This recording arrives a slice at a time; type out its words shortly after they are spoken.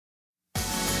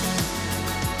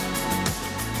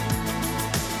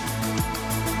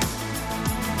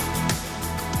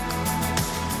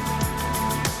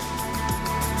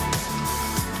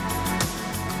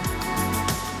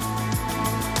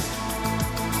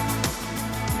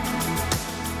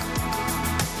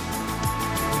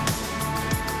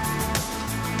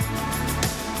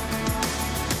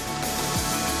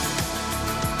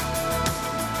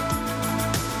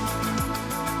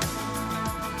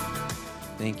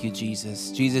Thank you,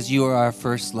 Jesus. Jesus, you are our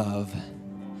first love,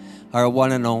 our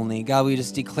one and only. God, we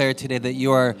just declare today that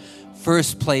you are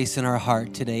first place in our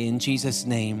heart today, in Jesus'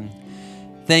 name.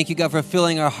 Thank you, God, for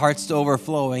filling our hearts to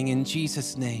overflowing, in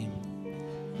Jesus' name.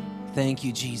 Thank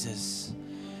you, Jesus.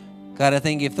 God, I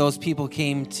think if those people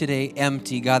came today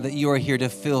empty, God, that you are here to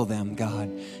fill them,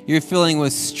 God. You're filling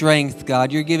with strength,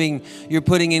 God. You're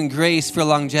putting in grace for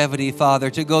longevity, Father,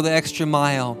 to go the extra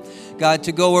mile. God,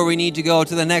 to go where we need to go,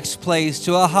 to the next place,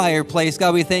 to a higher place.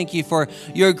 God, we thank you for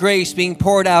your grace being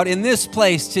poured out in this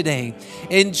place today.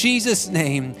 In Jesus'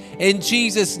 name,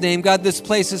 God, this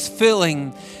place is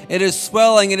filling. It is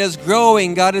swelling. It is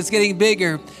growing. God, it's getting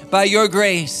bigger by your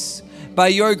grace. By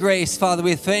your grace, Father,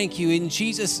 we thank you in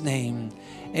Jesus' name.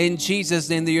 In Jesus'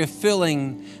 name, that you're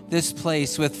filling this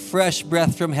place with fresh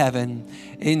breath from heaven.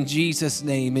 In Jesus'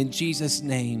 name, Amen,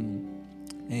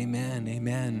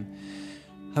 amen.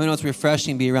 How many know it's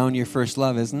refreshing to be around your first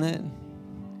love, isn't it?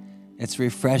 It's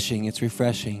refreshing.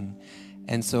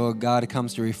 And so God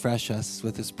comes to refresh us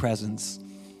with his presence.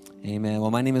 Amen.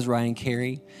 Well, my name is Ryan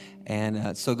Carey, and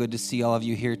it's so good to see all of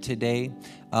you here today.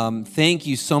 Thank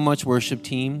you so much, worship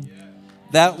team.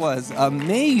 That was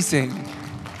amazing.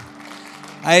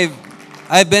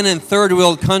 I've been in third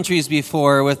world countries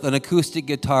before with an acoustic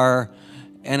guitar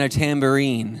and a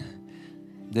tambourine.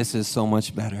 This is so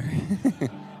much better.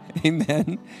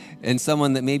 Amen. And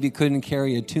someone that maybe couldn't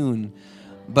carry a tune.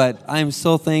 But I'm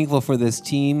so thankful for this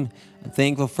team. I'm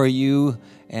thankful for you,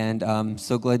 and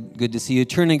so good to see you.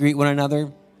 Turn and greet one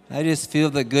another. I just feel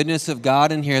the goodness of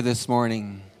God in here this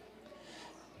morning.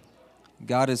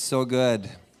 God is so good.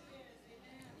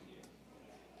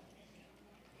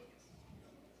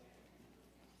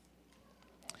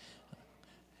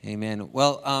 Amen.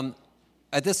 Well,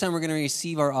 at this time, we're going to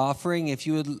receive our offering. If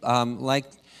you would like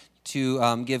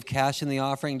to give cash in the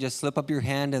offering, just slip up your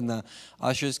hand, and the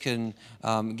ushers can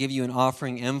give you an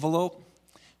offering envelope.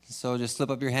 So just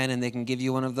slip up your hand, and they can give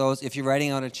you one of those. If you're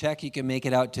writing out a check, you can make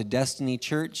it out to Destiny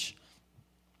Church.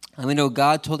 And we know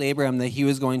God told Abraham that he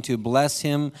was going to bless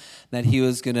him, that he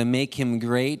was going to make him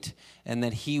great, and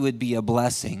that he would be a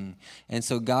blessing. And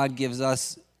so God gives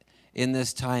us in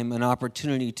this time an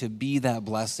opportunity to be that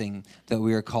blessing that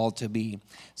we are called to be.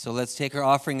 So let's take our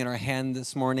offering in our hand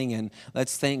this morning, and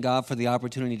let's thank God for the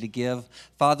opportunity to give.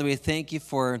 Father, we thank you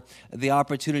for the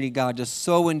opportunity, God, to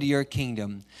sow into your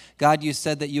kingdom. God, you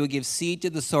said that you would give seed to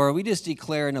the sower. We just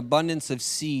declare an abundance of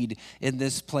seed in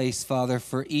this place, Father,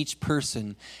 for each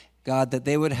person. God, that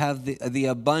they would have the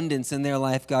abundance in their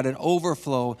life, God, an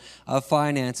overflow of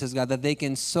finances, God, that they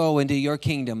can sow into your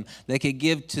kingdom. They could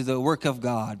give to the work of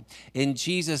God. In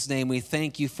Jesus' name, we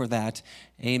thank you for that.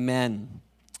 Amen.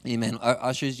 Amen.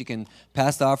 Ushers, you can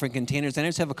pass the offering containers. And I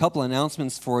just have a couple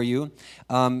announcements for you.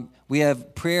 We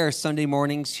have prayer Sunday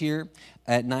mornings here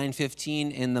at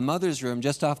 9:15 in the mother's room,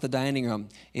 just off the dining room.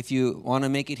 If you want to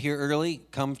make it here early,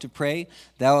 come to pray.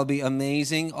 That will be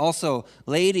amazing. Also,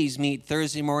 ladies meet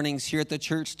Thursday mornings here at the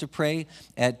church to pray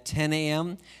at 10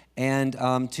 a.m. And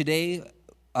today,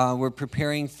 we're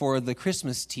preparing for the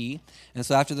Christmas tea. And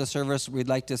so after the service, we'd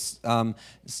like to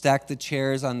stack the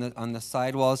chairs on the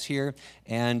sidewalls here.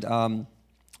 And I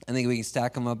think we can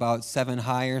stack them about 7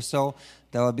 high or so.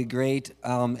 That would be great.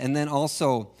 And then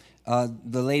also,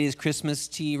 the ladies' Christmas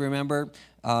tea, remember,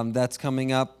 that's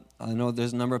coming up. I know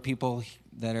there's a number of people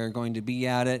that are going to be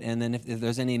at it. And then if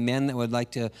there's any men that would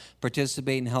like to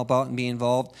participate and help out and be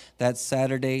involved, that's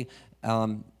Saturday,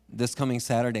 this coming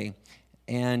Saturday.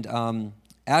 And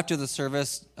after the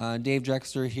service, Dave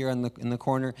Drexler here in the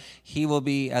corner, he will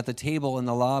be at the table in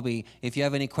the lobby. If you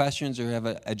have any questions or have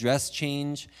an address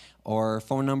change or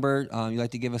phone number, you'd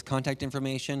like to give us contact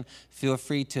information, feel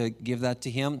free to give that to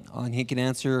him. And he can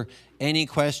answer any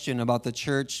question about the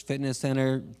church, fitness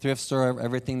center, thrift store,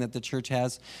 everything that the church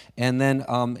has. And then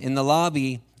in the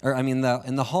lobby, in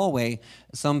the hallway,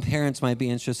 some parents might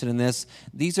be interested in this.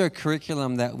 These are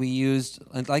curriculum that we used,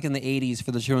 like in the 80s,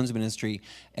 for the children's ministry.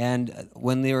 And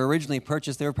when they were originally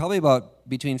purchased, they were probably about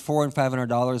between $400 and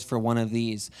 $500 for one of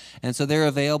these. And so they're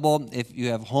available if you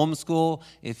have homeschool,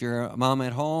 if you're a mom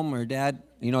at home or dad.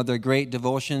 You know, they're great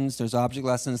devotions. There's object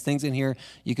lessons, things in here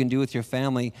you can do with your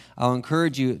family. I'll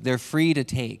encourage you, they're free to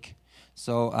take.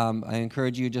 So I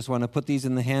encourage you, just want to put these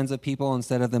in the hands of people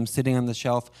instead of them sitting on the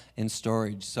shelf in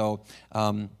storage. So,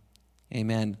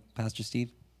 amen. Pastor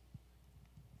Steve?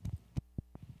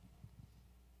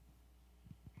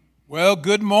 Well,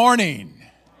 good morning.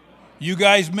 You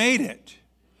guys made it.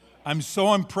 I'm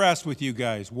so impressed with you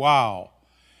guys. Wow.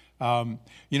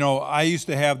 I used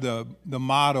to have the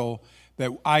motto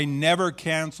that I never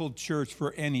canceled church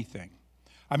for anything.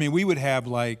 I mean, we would have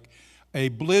like a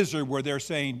blizzard where they're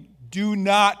saying, Do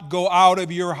not go out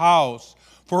of your house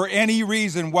for any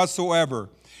reason whatsoever.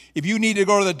 If you need to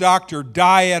go to the doctor,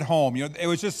 die at home. It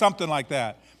was just something like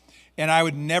that. And I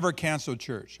would never cancel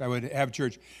church. I would have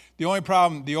church. The only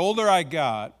problem, the older I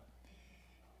got,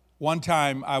 one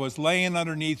time I was laying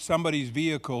underneath somebody's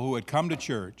vehicle who had come to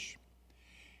church,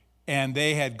 and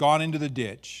they had gone into the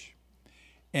ditch.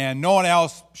 And no one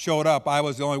else showed up. I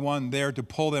was the only one there to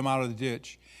pull them out of the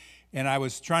ditch. And I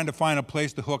was trying to find a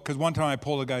place to hook, because one time I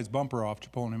pulled a guy's bumper off to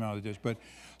pulling him out of the ditch.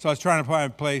 So I was trying to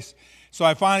find a place. So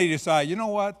I finally decided, you know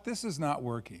what, this is not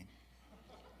working.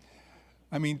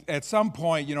 I mean, at some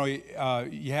point,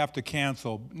 you have to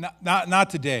cancel. Not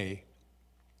today,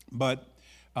 but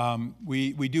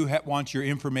we do want your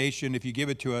information if you give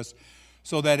it to us,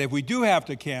 so that if we do have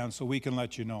to cancel, we can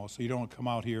let you know, so you don't come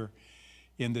out here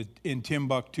in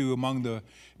Timbuktu among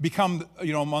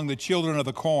the children of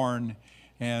the corn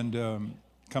and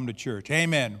come to church.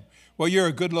 Amen. Well, you're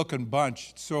a good-looking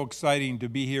bunch. It's so exciting to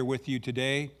be here with you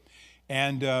today,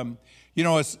 and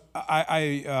it's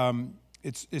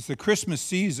the Christmas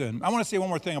season. I want to say one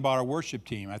more thing about our worship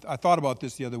team. I thought about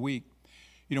this the other week.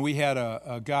 We had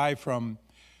a guy from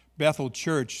Bethel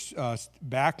Church,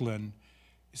 Backlund.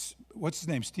 What's his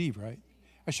name? Steve, right?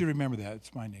 I should remember that.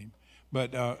 It's my name.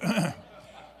 But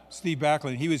Steve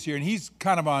Backlund, he was here, and he's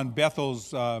kind of on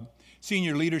Bethel's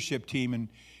senior leadership team,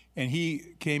 and he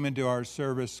came into our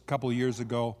service a couple of years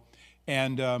ago,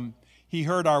 and he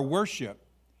heard our worship,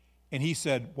 and he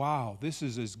said, wow, this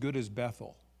is as good as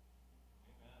Bethel.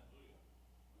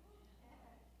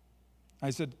 I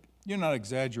said, you're not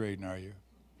exaggerating, are you?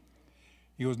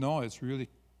 He goes, no, it's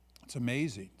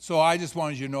amazing. So I just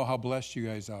wanted you to know how blessed you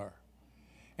guys are.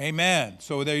 Amen.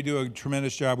 So they do a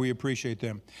tremendous job. We appreciate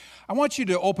them. I want you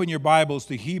to open your Bibles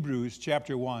to Hebrews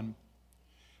chapter 1.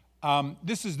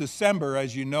 This is December,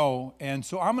 as you know, and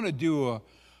so I'm going to do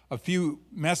a few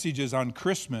messages on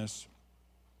Christmas.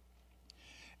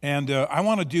 And I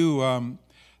want to do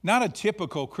not a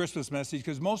typical Christmas message,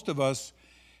 because most of us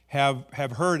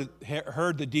have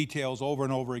heard the details over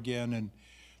and over again and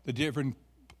the different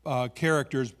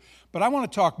characters. But I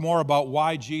want to talk more about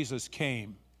why Jesus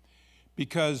came.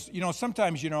 Because,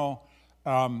 sometimes, we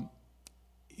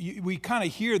kind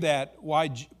of hear that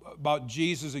about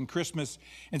Jesus and Christmas,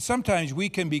 and sometimes we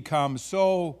can become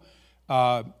so,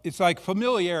 it's like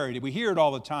familiarity. We hear it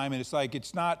all the time, and it's like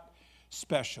it's not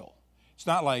special. It's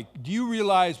not like, do you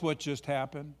realize what just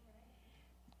happened?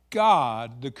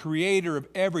 God, the creator of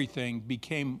everything,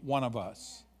 became one of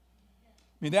us.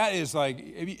 I mean, that is like,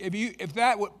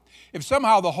 if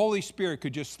somehow the Holy Spirit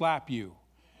could just slap you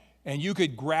and you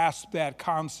could grasp that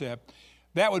concept,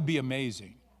 that would be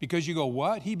amazing. Because you go,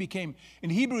 what? He became, in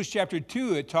Hebrews chapter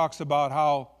 2, it talks about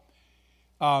how,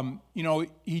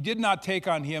 he did not take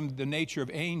on him the nature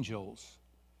of angels,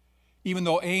 even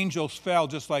though angels fell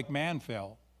just like man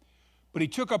fell. But he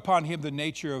took upon him the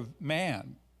nature of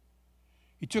man.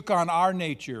 He took on our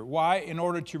nature. Why? In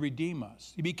order to redeem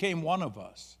us. He became one of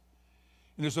us.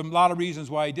 And there's a lot of reasons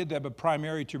why he did that, but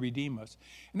primarily to redeem us.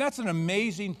 And that's an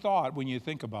amazing thought when you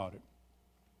think about it.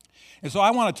 And so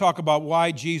I want to talk about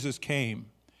why Jesus came.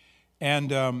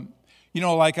 And,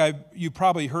 you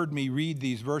probably heard me read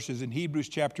these verses in Hebrews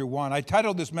chapter 1. I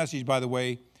titled this message, by the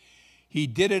way, He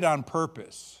Did It on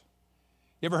Purpose.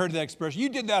 You ever heard that expression? You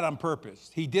did that on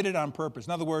purpose. He did it on purpose.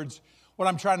 In other words, what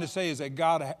I'm trying to say is that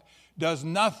God does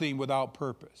nothing without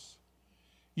purpose.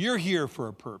 You're here for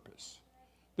a purpose.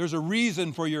 There's a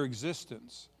reason for your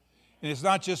existence. And it's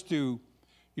not just to,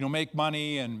 make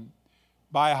money and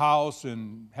buy a house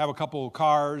and have a couple of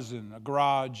cars and a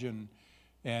garage and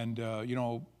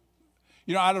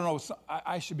I don't know,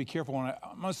 I should be careful when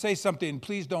I'm going to say something,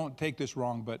 please don't take this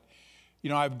wrong, but,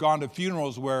 I've gone to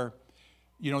funerals where,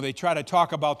 they try to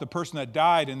talk about the person that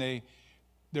died, and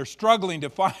they're struggling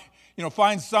to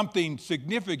find something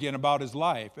significant about his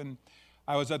life. And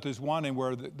I was at this one and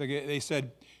where they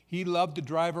said he loved to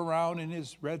drive around in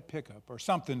his red pickup or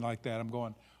something like that. I'm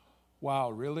going, wow,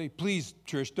 really? Please,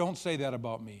 church, don't say that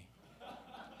about me.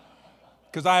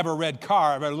 Because I have a red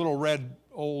car. I've got a little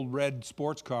old red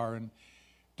sports car, and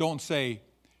don't say.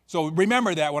 So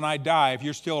remember that when I die, if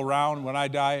you're still around when I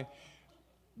die,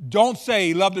 don't say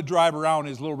he loved to drive around in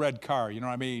his little red car. You know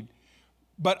what I mean?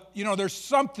 But, there's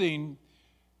something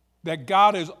that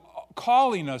God is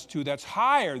calling us to that's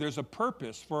higher. There's a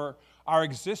purpose for our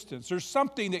existence. There's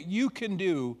something that you can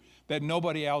do that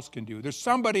nobody else can do. There's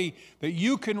somebody that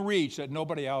you can reach that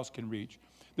nobody else can reach.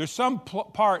 There's some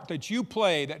part that you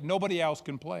play that nobody else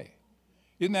can play.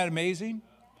 Isn't that amazing?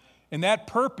 And that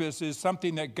purpose is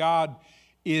something that God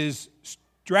is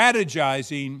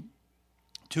strategizing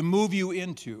to move you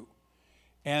into.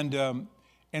 And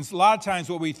And a lot of times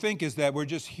what we think is that we're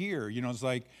just here. It's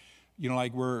like,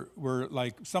 like we're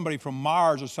like somebody from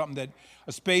Mars or something, that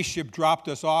a spaceship dropped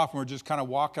us off and we're just kind of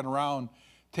walking around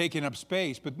taking up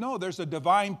space. But no, there's a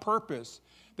divine purpose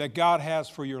that God has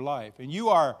for your life. And you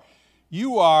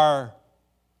are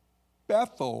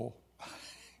Bethel.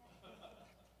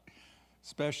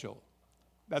 Special.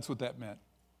 That's what that meant.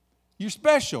 You're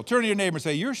special. Turn to your neighbor and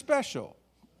say, you're special.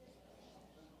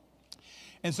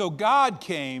 And so God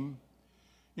came,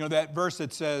 that verse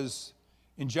that says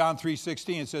in John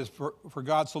 3:16, it says, for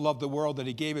God so loved the world that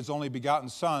he gave his only begotten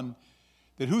Son,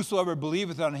 that whosoever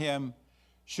believeth on him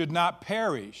should not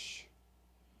perish,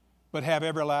 but have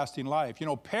everlasting life.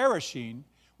 Perishing,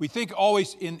 we think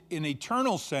always in an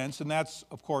eternal sense, and that's,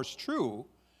 of course, true.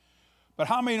 But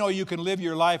how many know you can live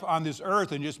your life on this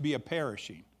earth and just be a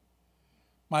perishing?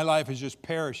 My life is just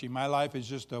perishing. My life is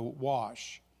just a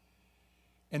wash.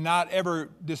 And not ever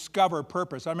discover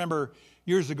purpose. I remember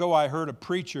years ago I heard a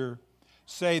preacher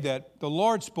say that the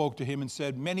Lord spoke to him and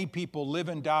said, many people live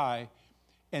and die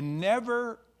and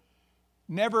never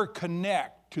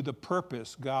connect to the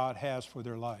purpose God has for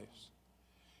their lives.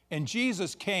 And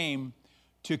Jesus came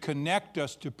to connect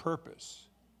us to purpose.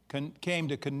 Came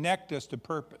to connect us to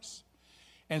purpose.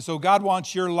 And so God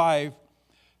wants your life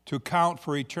to count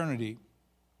for eternity.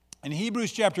 In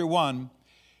Hebrews chapter 1,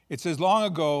 it says, long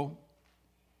ago,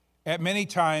 at many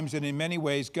times and in many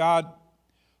ways, God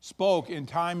spoke in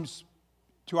times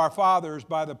to our fathers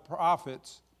by the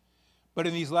prophets, but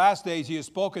in these last days he has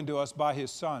spoken to us by his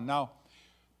Son. Now,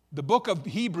 the book of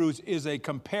Hebrews is a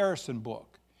comparison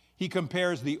book. He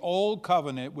compares the old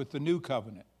covenant with the new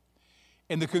covenant.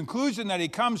 And the conclusion that he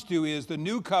comes to is the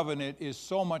new covenant is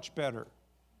so much better.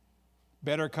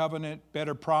 Better covenant,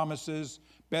 better promises,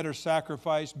 better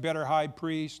sacrifice, better high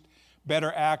priest,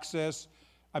 better access.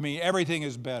 Everything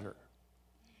is better.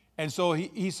 And so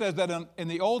he says that in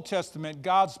the Old Testament,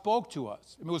 God spoke to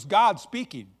us. It was God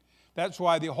speaking. That's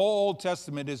why the whole Old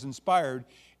Testament is inspired.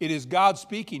 It is God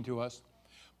speaking to us.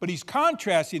 But he's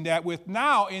contrasting that with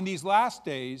now, in these last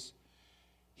days,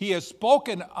 he has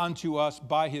spoken unto us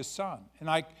by his Son. And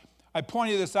I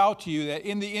pointed this out to you, that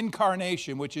in the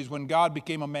incarnation, which is when God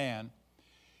became a man,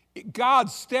 God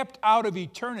stepped out of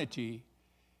eternity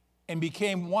and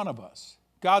became one of us.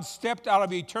 God stepped out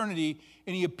of eternity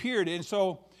and he appeared. And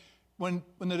so when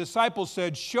the disciples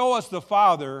said, show us the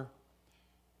Father,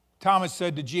 Thomas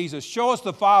said to Jesus, show us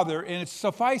the Father and it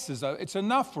suffices. It's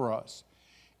enough for us.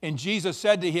 And Jesus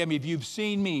said to him, if you've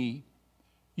seen me,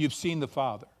 you've seen the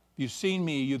Father. If you've seen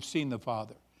me, you've seen the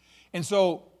Father. And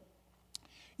so,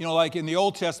 like in the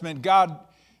Old Testament, God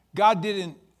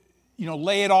didn't,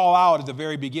 lay it all out at the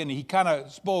very beginning. He kind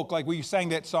of spoke, like we sang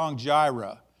that song,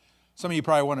 Jireh. Some of you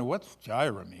probably wonder, what's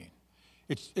Jireh mean?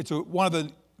 It's one of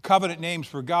the covenant names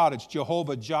for God. It's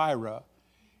Jehovah Jireh.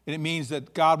 And it means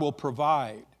that God will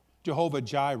provide. Jehovah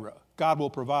Jireh. God will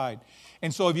provide.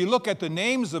 And so if you look at the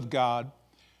names of God,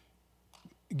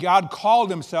 God called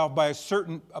himself by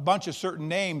a bunch of certain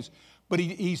names, but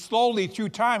he slowly through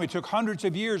time, it took hundreds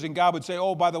of years, and God would say,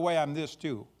 oh, by the way, I'm this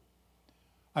too.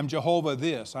 I'm Jehovah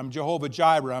this. I'm Jehovah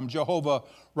Jireh. I'm Jehovah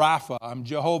Rapha. I'm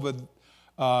Jehovah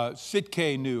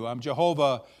Sitkenu. I'm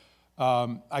Jehovah,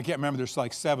 I can't remember, there's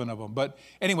like 7 of them. But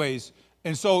anyways,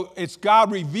 and so it's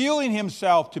God revealing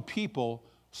himself to people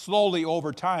slowly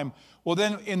over time. Well,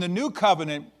 then in the new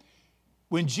covenant,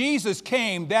 when Jesus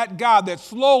came, that God that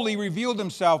slowly revealed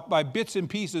himself by bits and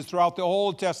pieces throughout the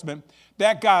Old Testament,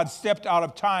 that God stepped out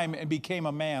of time and became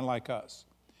a man like us.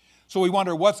 So we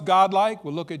wonder, what's God like?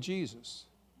 Well, look at Jesus.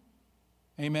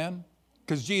 Amen?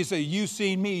 Because Jesus said, you've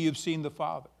seen me, you've seen the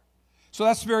Father. So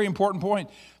that's a very important point.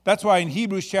 That's why in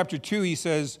Hebrews chapter 2 he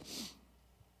says,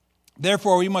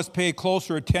 therefore we must pay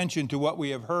closer attention to what we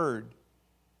have heard,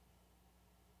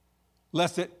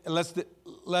 lest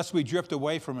we drift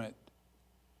away from it.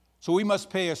 So we must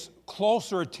pay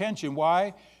closer attention.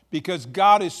 Why? Because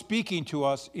God is speaking to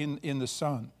us in the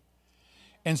Son.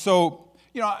 And so,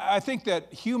 I think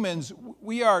that humans,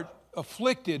 we are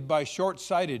afflicted by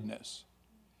short-sightedness.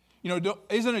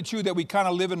 Isn't it true that we kind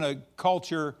of live in a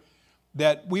culture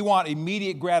that we want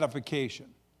immediate gratification?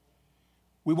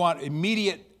 We want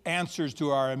immediate answers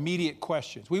to our immediate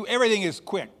questions. Everything is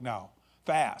quick now,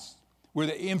 fast. We're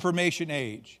the information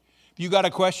age. If you got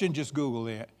a question, just Google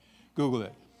it.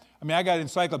 I got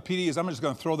encyclopedias. I'm just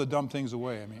going to throw the dumb things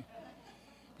away.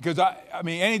 Because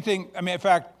in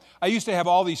fact, I used to have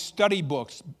all these study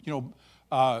books,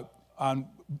 on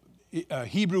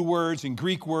Hebrew words and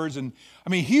Greek words, and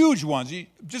huge ones,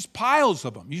 just piles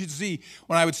of them. You should see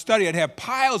when I would study, I'd have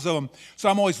piles of them. So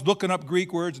I'm always looking up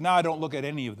Greek words. Now I don't look at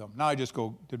any of them. Now I just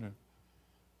go, I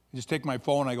just take my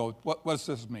phone and I go, what does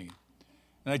this mean?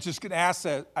 And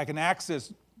I can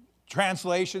access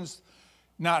translations,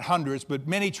 not hundreds, but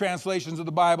many translations of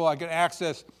the Bible. I can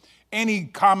access any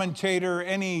commentator,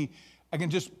 I can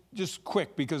just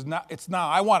quick, because it's now.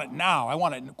 I want it now. I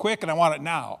want it quick, and I want it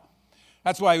now.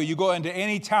 That's why when you go into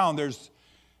any town,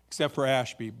 except for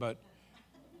Ashby, but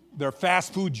there are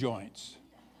fast food joints.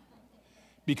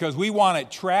 Because we want it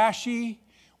trashy,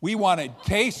 we want it to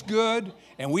taste good,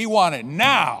 and we want it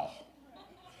now.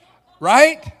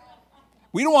 Right?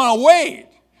 We don't want to wait.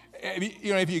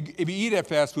 If you eat at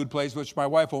fast food place, which my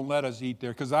wife won't let us eat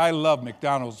there, because I love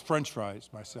McDonald's French fries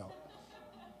myself.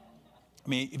 I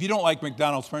mean, if you don't like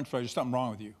McDonald's French fries, there's something wrong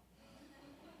with you.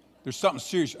 There's something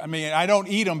serious. I mean, I don't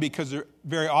eat them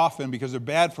very often because they're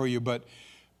bad for you, but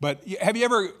have you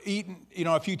ever eaten,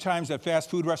 a few times at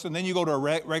fast food restaurant, then you go to a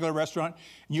regular restaurant,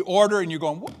 and you order, and you're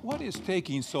going, what is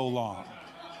taking so long?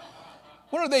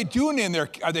 What are they doing in there?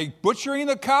 Are they butchering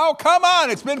the cow? Come on,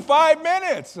 it's been 5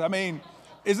 minutes. I mean,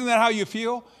 isn't that how you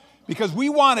feel? Because we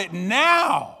want it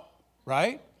now,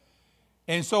 right?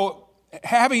 And so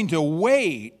having to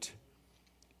wait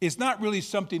is not really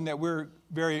something that we're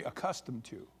very accustomed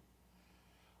to.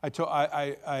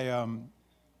 I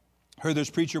heard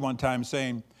this preacher one time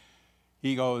saying,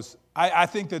 he goes, I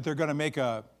think that they're going to make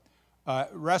a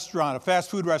restaurant, a fast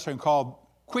food restaurant called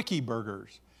Quickie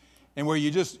Burgers, and where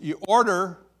you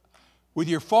order with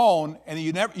your phone, and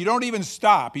you don't even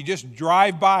stop. You just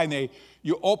drive by, and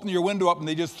you open your window up, and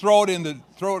they just throw it in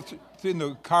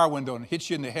the car window and hit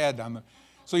you in the head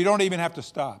so you don't even have to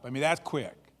stop. I mean, that's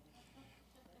quick.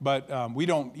 But we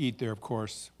don't eat there, of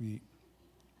course.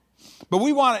 But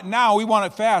we want it now. We want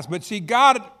it fast. But see,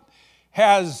 God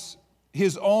has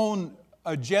his own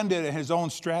agenda and his own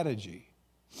strategy.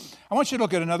 I want you to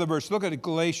look at another verse. Look at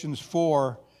Galatians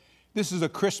 4. This is a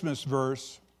Christmas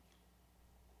verse.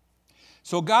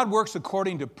 So God works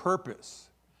according to purpose.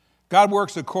 God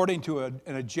works according to an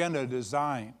agenda, a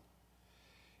design.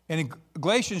 And in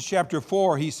Galatians chapter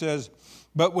 4, he says,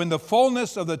 "But when the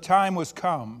fullness of the time was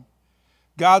come,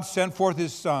 God sent forth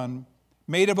his Son,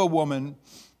 made of a woman,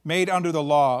 made under the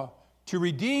law, to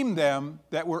redeem them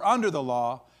that were under the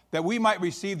law, that we might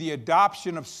receive the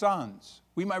adoption of sons."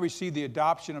 We might receive the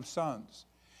adoption of sons.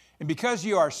 And because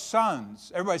you are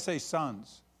sons, everybody say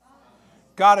sons.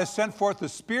 God has sent forth the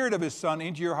Spirit of his Son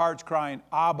into your hearts, crying,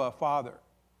 "Abba, Father."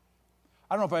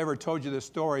 I don't know if I ever told you this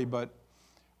story, but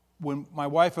when my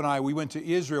wife and we went to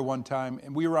Israel one time,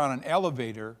 and we were on an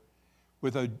elevator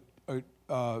with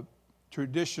a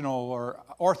traditional or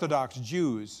Orthodox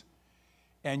Jews,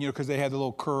 and because they had the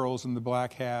little curls and the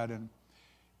black hat,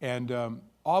 and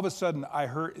all of a sudden I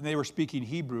heard, and they were speaking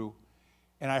Hebrew,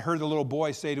 and I heard the little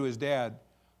boy say to his dad,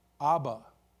 "Abba."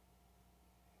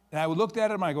 And I looked at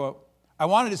him, I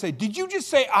wanted to say, "Did you just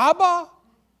say Abba?"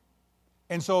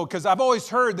 And so, because I've always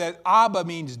heard that Abba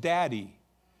means daddy.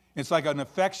 It's like an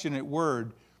affectionate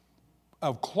word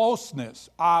of closeness,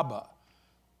 Abba.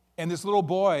 And this little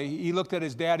boy, he looked at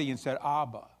his daddy and said,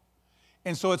 "Abba."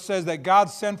 And so it says that God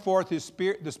sent forth his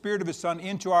Spirit, the Spirit of his Son,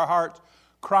 into our hearts,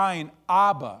 crying,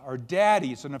 "Abba," or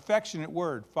daddy. It's an affectionate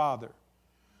word, Father.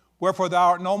 "Wherefore thou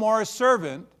art no more a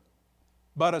servant,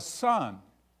 but a son.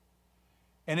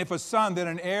 And if a son, then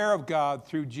an heir of God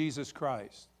through Jesus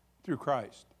Christ, through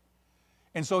Christ."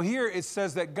 And so here it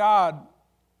says that God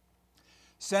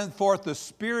sent forth the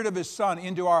Spirit of his Son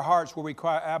into our hearts where we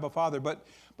cry, "Abba, Father." But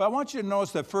I want you to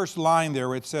notice that first line there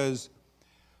where it says,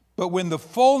 "But when the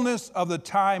fullness of the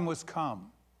time was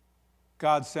come,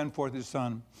 God sent forth his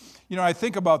Son." I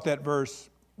think about that verse.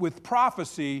 With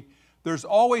prophecy, there's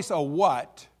always a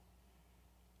what,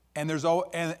 and there's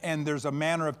a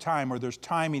manner of time, or there's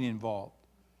timing involved.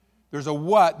 There's a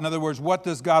what, in other words, what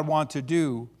does God want to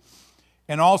do?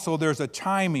 And also there's a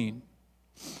timing.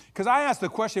 Because I asked the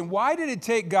question, why did it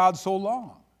take God so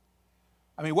long?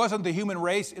 I mean, wasn't the human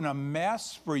race in a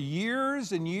mess for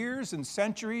years and years and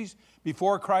centuries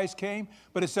before Christ came?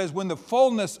 But it says, when the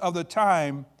fullness of the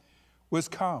time was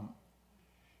come.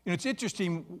 It's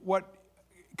interesting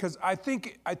because I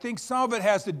think some of it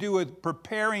has to do with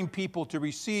preparing people to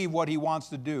receive what he wants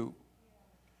to do.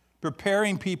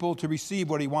 Preparing people to receive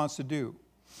what he wants to do.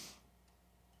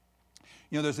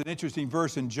 There's an interesting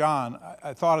verse in John.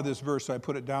 I thought of this verse, so I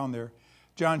put it down there.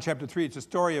 John chapter 3, it's a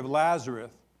story of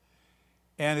Lazarus.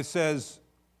 And it says,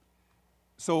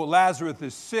 so Lazarus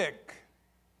is sick,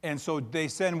 and so they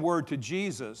send word to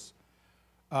Jesus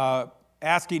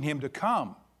asking him to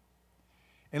come.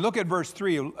 And look at verse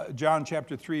 3, John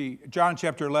chapter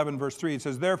 11, verse 3. It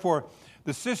says, "Therefore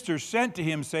the sisters sent to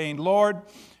him, saying, Lord,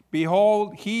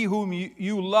 behold, he whom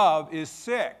you love is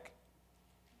sick."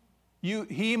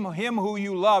 Him who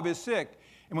you love is sick.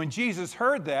 And when Jesus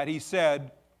heard that, he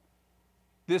said,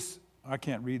 I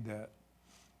can't read that.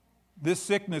 This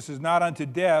sickness is not unto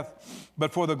death,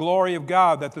 but for the glory of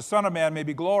God, that the Son of Man may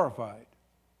be glorified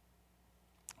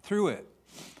through it.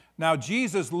 Now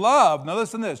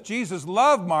listen to this, Jesus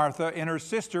loved Martha and her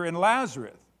sister and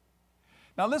Lazarus.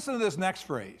 Now listen to this next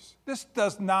phrase. This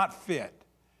does not fit.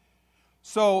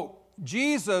 So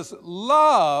Jesus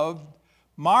loved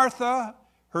Martha,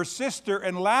 her sister,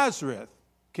 and Lazarus.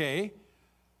 Okay,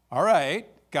 all right,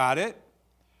 got it.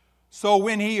 So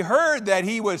when he heard that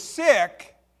he was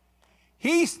sick,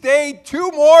 he stayed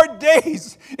 2 more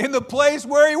days in the place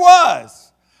where he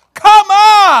was. Come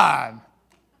on!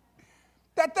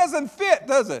 That doesn't fit,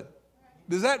 does it?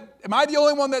 Am I the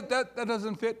only one that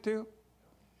doesn't fit too?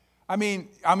 I mean,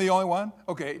 I'm the only one?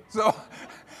 Okay, so,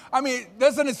 I mean,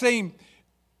 doesn't it seem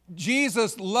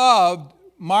Jesus loved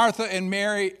Martha and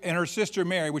Mary and her sister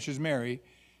Mary, which is Mary,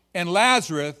 and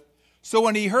Lazarus, so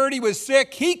when he heard he was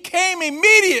sick, he came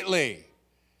immediately.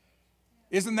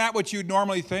 Isn't that what you'd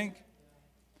normally think?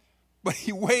 But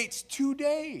he waits 2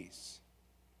 days.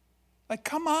 Like,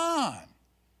 come on.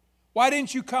 Why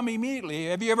didn't you come immediately?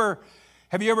 Have you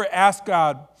ever asked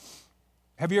God,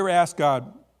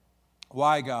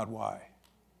 why, God, why?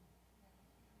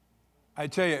 I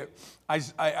tell you,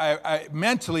 I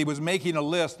mentally was making a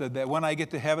list that when I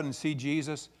get to heaven and see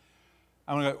Jesus,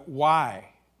 I'm going to go, why?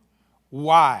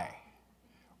 Why?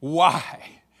 Why?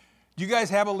 Do you guys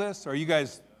have a list? Or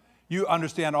you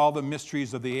understand all the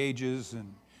mysteries of the ages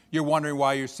and you're wondering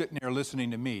why you're sitting there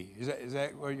listening to me? Is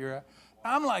that where you're at?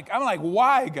 I'm like,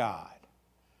 why, God?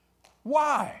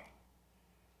 Why?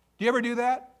 Do you ever do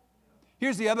that?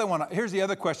 Here's the other one. Here's the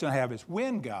other question I have is,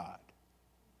 when, God?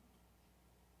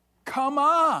 Come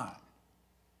on.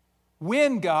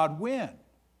 When, God, when?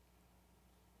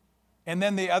 And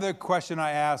then the other question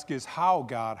I ask is, how,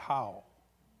 God, how?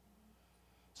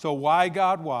 So why,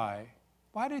 God, why?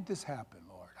 Why did this happen,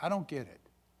 Lord? I don't get it.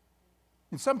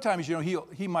 And sometimes,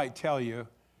 he might tell you,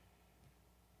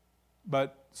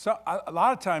 but a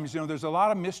lot of times, there's a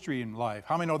lot of mystery in life.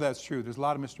 How many know that's true? There's a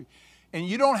lot of mystery. And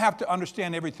you don't have to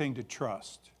understand everything to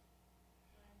trust.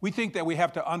 We think that we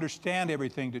have to understand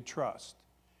everything to trust.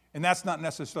 And that's not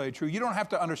necessarily true. You don't have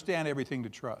to understand everything to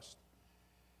trust.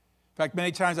 In fact,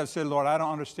 many times I've said, Lord, I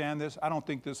don't understand this. I don't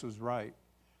think this is right,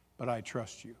 but I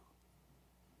trust you.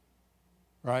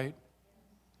 Right?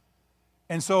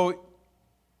 And so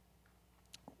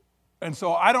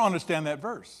I don't understand that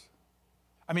verse.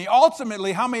 I mean,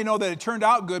 ultimately, how many know that it turned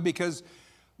out good because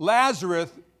Lazarus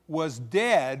was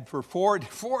dead for 4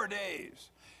 days.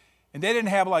 And they didn't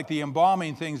have like the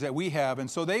embalming things that we have.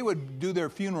 And so they would do their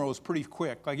funerals pretty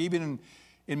quick. Like even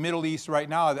in Middle East right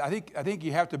now, I think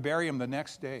you have to bury him the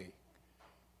next day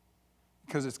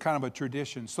because it's kind of a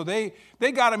tradition. So they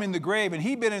got him in the grave, and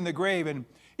he'd been in the grave. And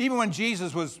even when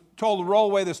Jesus was told to roll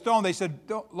away the stone, they said,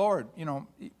 Lord,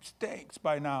 he stinks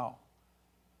by now.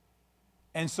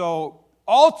 And so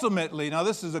ultimately, now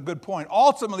this is a good point,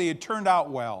 ultimately it turned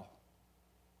out well,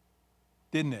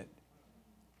 didn't it?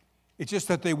 It's just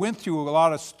that they went through a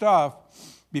lot of stuff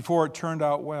before it turned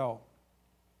out well.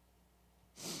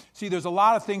 See, there's a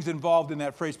lot of things involved in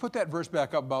that phrase. Put that verse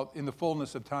back up about in the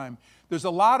fullness of time. There's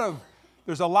a lot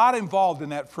involved in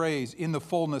that phrase, in the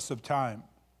fullness of time.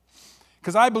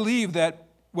 Because I believe that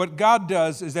what God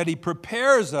does is that He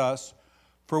prepares us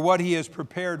for what He has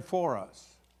prepared for us.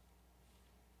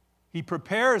 He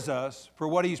prepares us for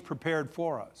what He's prepared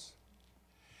for us.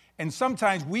 And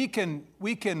sometimes we can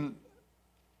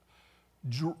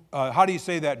how do you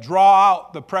say that? Draw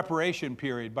out the preparation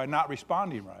period by not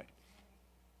responding right.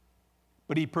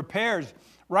 But He prepares.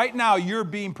 Right now, you're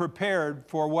being prepared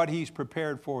for what He's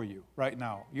prepared for you. Right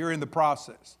now. You're in the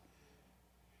process.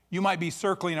 You might be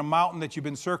circling a mountain that you've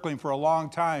been circling for a long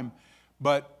time,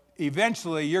 but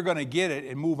eventually you're going to get it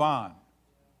and move on.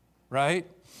 Right?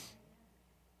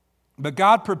 But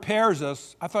God prepares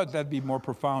us. I thought that'd be more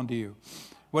profound to you.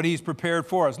 What He's prepared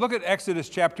for us. Look at Exodus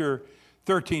chapter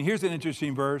 13. Here's an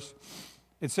interesting verse.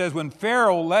 It says,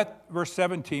 verse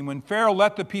 17, when Pharaoh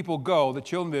let the people go, the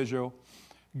children of Israel,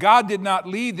 God did not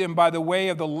lead them by the way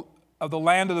of the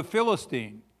land of the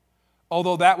Philistine,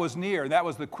 although that was near. That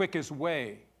was the quickest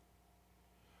way.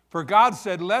 For God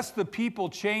said, lest the people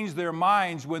change their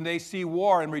minds when they see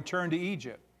war and return to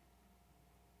Egypt.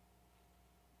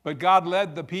 But God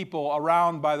led the people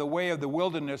around by the way of the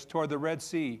wilderness toward the Red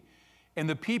Sea. And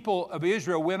the people of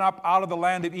Israel went up out of the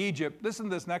land of Egypt. Listen to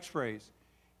this next phrase.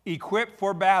 Equipped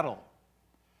for battle.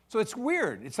 So it's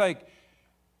weird. It's like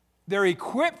they're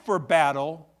equipped for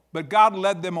battle, but God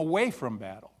led them away from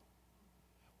battle.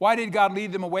 Why did God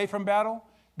lead them away from battle?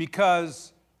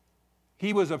 Because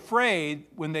He was afraid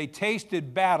when they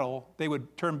tasted battle, they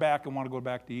would turn back and want to go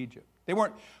back to Egypt. They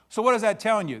weren't. So what is that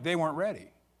telling you? They weren't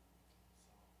ready.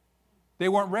 They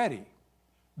weren't ready.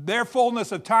 Their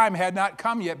fullness of time had not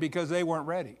come yet because they weren't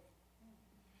ready.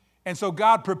 And so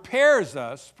God prepares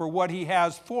us for what he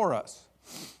has for us.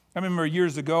 I remember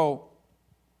years ago,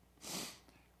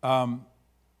 God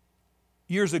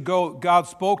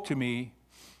spoke to me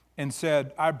and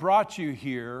said, I brought you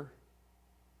here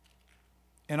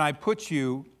and I kept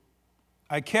you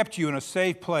in a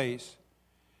safe place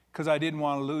because I didn't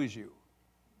want to lose you.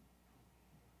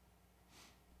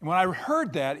 And when I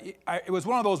heard that, it was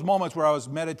one of those moments where I was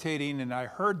meditating and I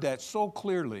heard that so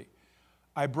clearly.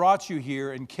 I brought you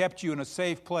here and kept you in a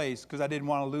safe place because I didn't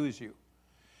want to lose you.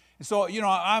 And so,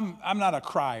 I'm not a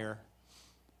crier,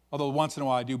 although once in a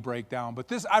while I do break down.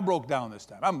 But I broke down this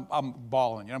time. I'm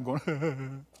bawling. I'm going,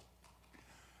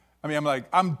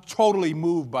 I'm totally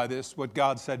moved by this, what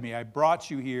God said to me. I brought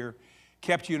you here,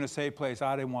 kept you in a safe place.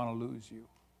 I didn't want to lose you.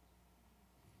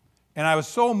 And I was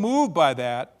so moved by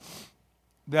that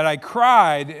I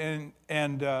cried,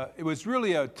 and it was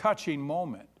really a touching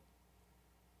moment.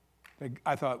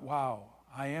 I thought, wow,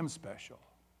 I am special.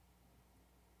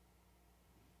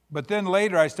 But then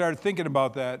later I started thinking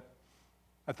about that.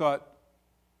 I thought,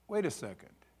 wait a second.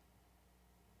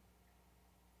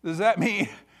 Does that mean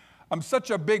I'm such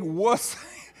a big wuss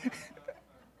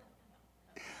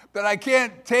that I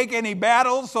can't take any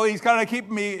battles? So he's kind of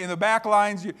keeping me in the back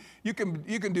lines. You can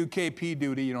do KP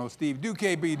duty, Steve, do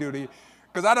KP duty.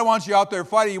 Because I don't want you out there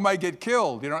fighting, you might get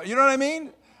killed. You know what I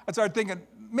mean? I started thinking,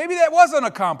 maybe that wasn't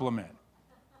a compliment.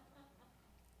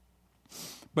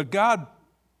 But God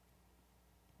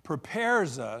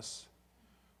prepares us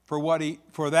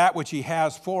for that which he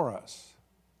has for us.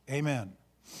 Amen.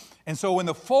 And so when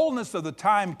the fullness of the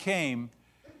time came,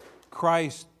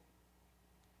 Christ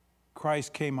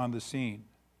came on the scene.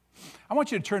 I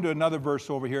want you to turn to another verse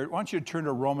over here. I want you to turn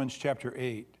to Romans chapter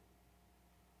 8.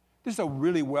 This is a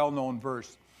really well-known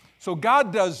verse. So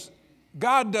God does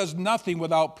nothing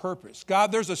without purpose.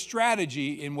 There's a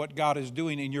strategy in what God is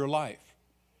doing in your life.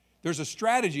 There's a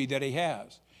strategy that he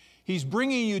has. He's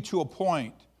bringing you to a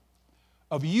point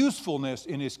of usefulness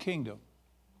in his kingdom.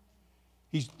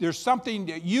 There's something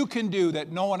that you can do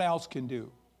that no one else can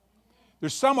do.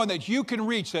 There's someone that you can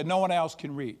reach that no one else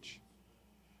can reach.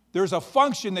 There's a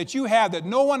function that you have that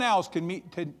no one else can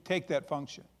take that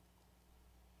function.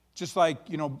 Just like,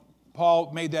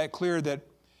 Paul made that clear that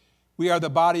we are the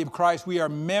body of Christ. We are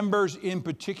members in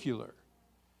particular.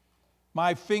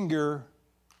 My finger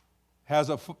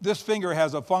this finger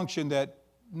has a function that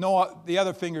the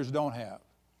other fingers don't have.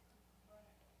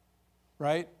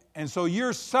 Right? And so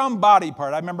you're some body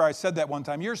part. I remember I said that one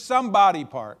time. You're some body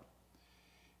part.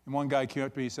 And one guy came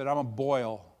up to me and said, I'm a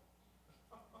boil.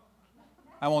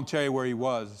 I won't tell you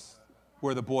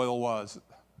where the boil was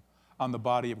on the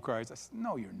body of Christ. I said,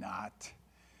 no, you're not.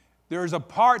 There's a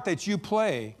part that you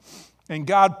play, and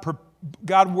God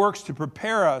works to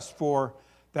prepare us for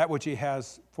that which he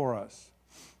has for us.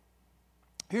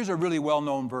 Here's a really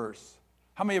well-known verse.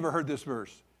 How many ever heard this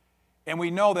verse? And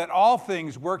we know that all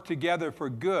things work together for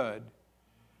good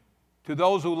to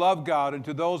those who love God and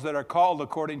to those that are called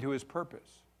according to his purpose.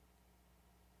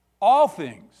 All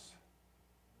things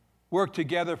work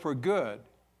together for good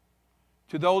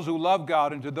to those who love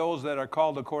God and to those that are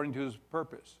called according to his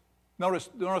purpose. Notice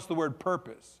the word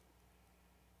purpose.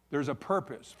 There's a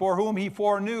purpose. For whom he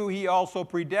foreknew, he also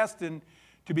predestined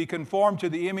to be conformed to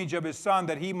the image of his Son,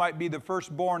 that he might be the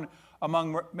firstborn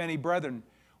among many brethren.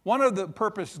 One of the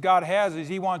purposes God has is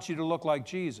he wants you to look like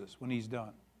Jesus when he's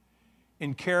done.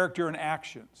 In character and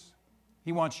actions.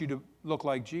 He wants you to look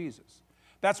like Jesus.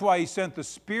 That's why he sent the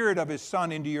Spirit of his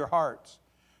Son into your hearts,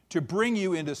 to bring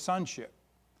you into sonship,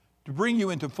 to bring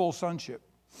you into full sonship.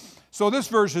 So this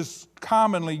verse is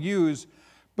commonly used,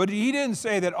 but he didn't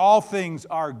say that all things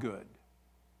are good.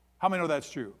 How many know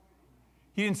that's true?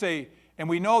 He didn't say, and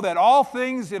we know that all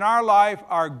things in our life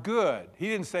are good. He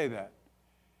didn't say that.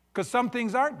 Because some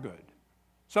things aren't good.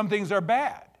 Some things are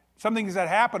bad. Some things that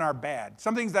happen are bad.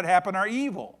 Some things that happen are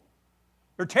evil.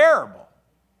 They're terrible.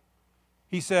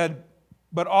 He said,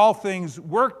 but all things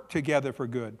work together for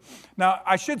good. Now,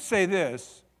 I should say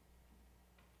this,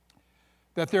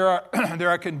 that there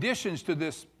are conditions to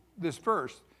this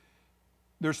verse.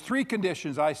 There's 3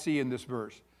 conditions I see in this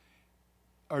verse,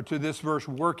 or to this verse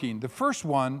working. The first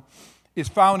one is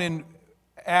found in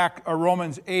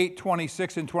Romans 8,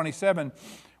 26 and 27,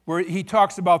 where he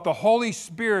talks about the Holy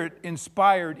Spirit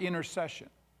inspired intercession.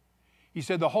 He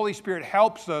said the Holy Spirit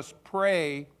helps us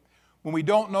pray when we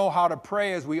don't know how to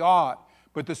pray as we ought,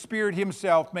 but the Spirit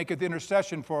himself maketh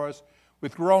intercession for us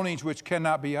with groanings which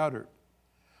cannot be uttered.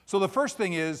 So the first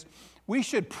thing is, we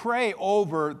should pray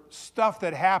over stuff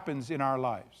that happens in our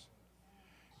lives.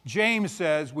 James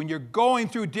says, when you're going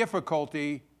through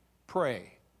difficulty,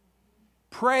 pray.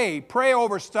 Pray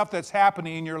over stuff that's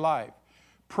happening in your life.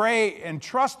 Pray and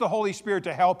trust the Holy Spirit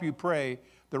to help you pray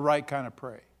the right kind of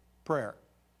prayer.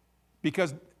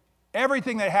 Because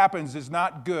everything that happens is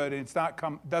not good and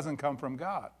doesn't come from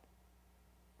God.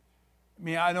 I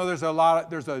mean, I know there's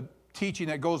a teaching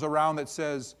that goes around that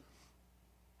says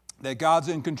that God's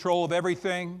in control of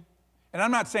everything. And I'm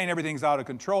not saying everything's out of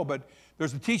control, but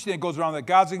there's a teaching that goes around that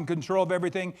God's in control of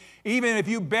everything. Even if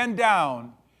you bend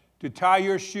down to tie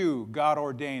your shoe, God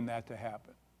ordained that to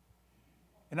happen.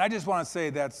 And I just want to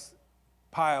say that's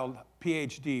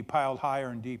PhD, piled higher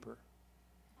and deeper.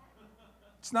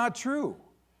 It's not true.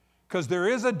 Because there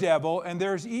is a devil and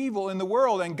there's evil in the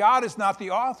world, and God is not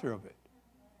the author of it.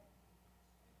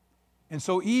 And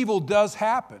so evil does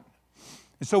happen.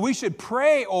 And so we should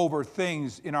pray over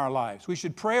things in our lives. We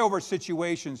should pray over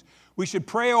situations. We should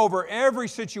pray over every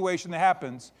situation that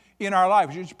happens in our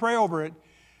lives. We should pray over it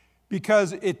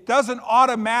because it doesn't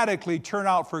automatically turn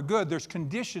out for good. There's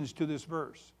conditions to this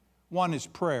verse. One is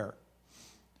prayer.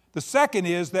 The second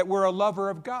is that we're a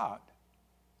lover of God.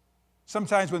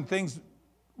 Sometimes when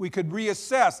we could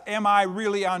reassess, am I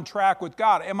really on track with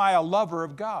God? Am I a lover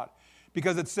of God?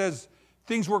 Because it says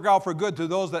things work out for good to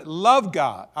those that love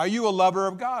God. Are you a lover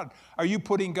of God? Are you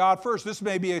putting God first? This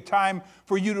may be a time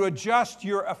for you to adjust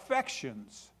your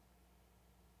affections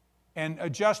and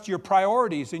adjust your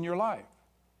priorities in your life.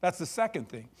 That's the second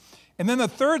thing. And then the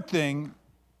third thing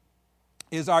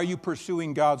is, are you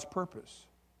pursuing God's purpose?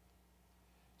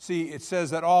 See, it says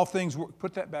that all things work.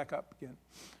 Put that back up again.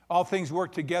 All things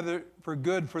work together for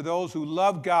good for those who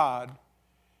love God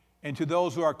and to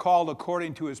those who are called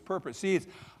according to his purpose. See,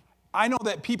 I know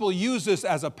that people use this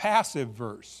as a passive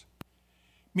verse,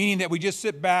 meaning that we just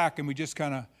sit back and we just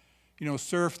kind of,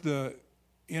 surf the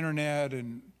internet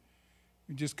and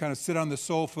we just kind of sit on the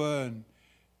sofa and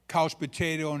couch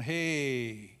potato and,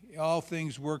 hey, all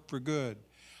things work for good.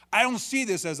 I don't see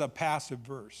this as a passive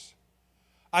verse.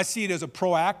 I see it as a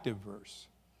proactive verse.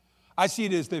 I see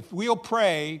it as if we'll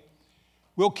pray,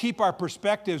 we'll keep our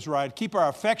perspectives right, keep our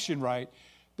affection right,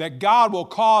 that God will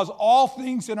cause all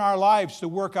things in our lives to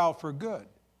work out for good.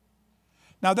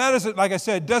 Now that isn't, like I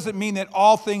said, doesn't mean that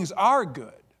all things are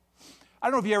good. I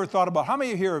don't know if you ever thought about, how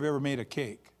many of you here have ever made a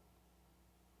cake?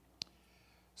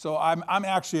 So I'm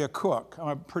actually a cook. I'm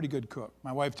a pretty good cook.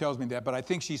 My wife tells me that, but I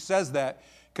think she says that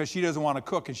because she doesn't want to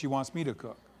cook and she wants me to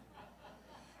cook.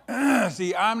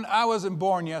 See, I wasn't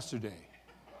born yesterday.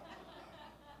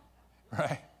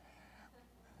 Right?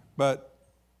 But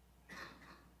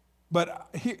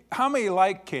how many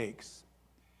like cakes?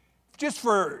 Just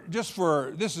for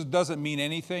this doesn't mean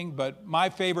anything, but my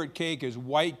favorite cake is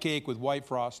white cake with white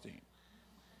frosting.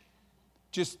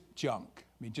 Just junk. I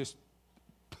mean, just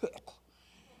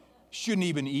shouldn't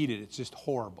even eat it. It's just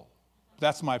horrible.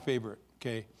 That's my favorite,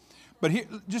 okay? But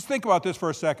just think about this for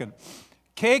a second.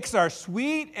 Cakes are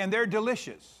sweet and they're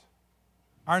delicious,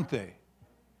 aren't they?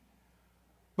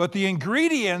 But the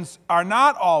ingredients are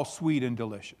not all sweet and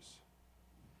delicious.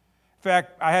 In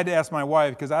fact, I had to ask my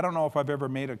wife because I don't know if I've ever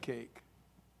made a cake.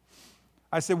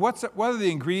 I said, what are the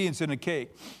ingredients in a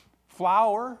cake?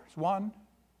 Flour is one.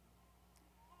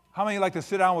 How many like to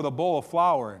sit down with a bowl of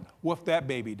flour and wolf that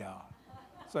baby down?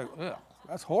 It's like, ugh,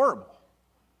 that's horrible.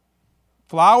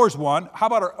 Flour's one. How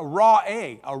about a raw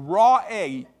egg? A raw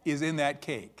egg is in that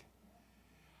cake.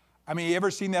 I mean, you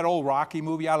ever seen that old Rocky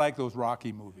movie? I like those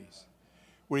Rocky movies,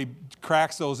 where he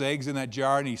cracks those eggs in that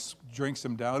jar and he drinks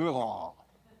them down. Ugh.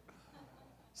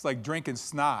 It's like drinking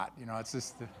snot. It's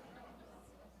just...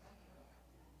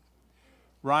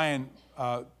 Ryan,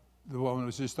 the one who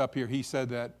was just up here, he said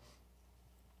that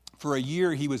for a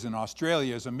year he was in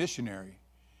Australia as a missionary.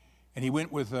 And he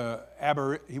went to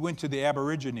the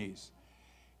Aborigines.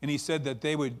 And he said that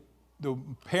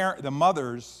the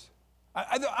mothers,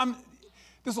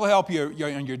 this will help you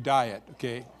on your diet,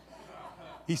 okay?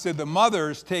 He said the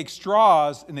mothers take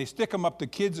straws and they stick them up the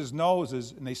kids'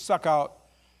 noses and they suck out.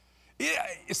 Yeah,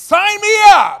 sign me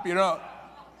up,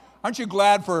 Aren't you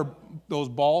glad for those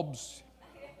bulbs?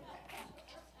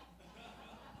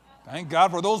 Thank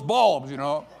God for those bulbs,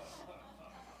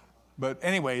 But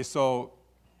anyway, so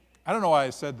I don't know why I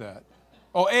said that.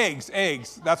 Oh, eggs.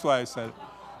 That's why I said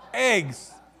it.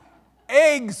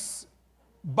 Eggs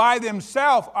by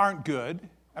themselves aren't good.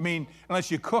 I mean,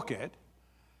 unless you cook it.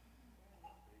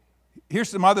 Here's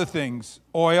some other things.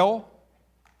 Oil,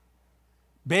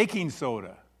 baking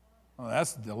soda. Oh,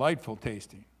 that's delightful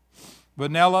tasting.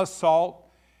 Vanilla, salt,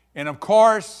 and of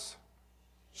course,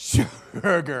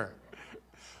 sugar.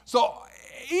 So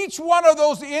each one of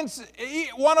those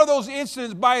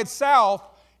incidents by itself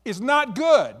is not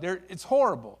good. It's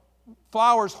horrible.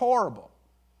 Flour's horrible.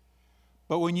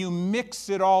 But when you mix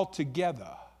it all together,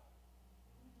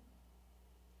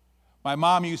 my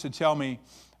mom used to tell me,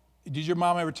 did your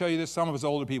mom ever tell you this? Some of us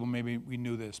older people, maybe we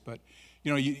knew this, but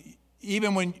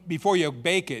even before you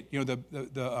bake it,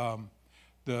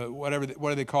 what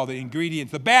do they call the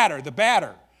ingredients? The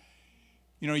batter.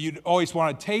 You'd always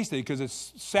want to taste it because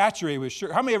it's saturated with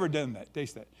sugar. How many ever done that?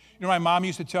 Taste that. My mom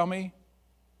used to tell me,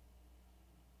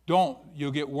 don't,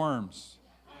 you'll get worms.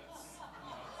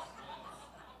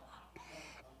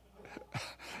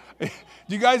 Do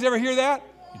you guys ever hear that?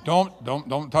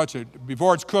 Don't touch it.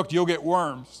 Before it's cooked, you'll get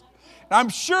worms. And I'm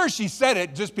sure she said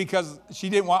it just because she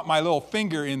didn't want my little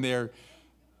finger in there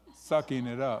sucking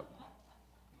it up.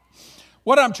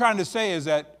 What I'm trying to say is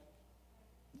that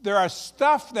there are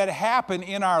stuff that happen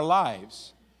in our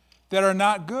lives that are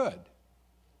not good.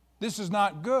 This is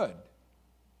not good.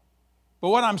 But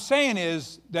what I'm saying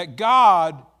is that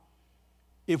God,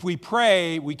 if we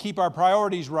pray, we keep our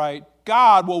priorities right,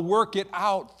 God will work it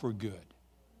out for good.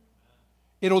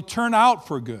 It'll turn out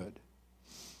for good.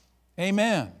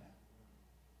 Amen.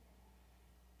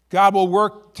 God will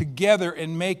work together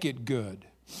and make it good.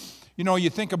 You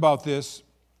think about this.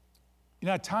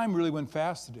 Time really went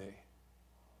fast today.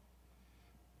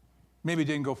 Maybe it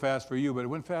didn't go fast for you, but it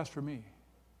went fast for me.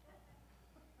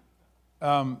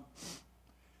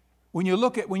 When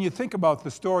you think about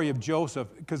the story of Joseph,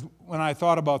 because when I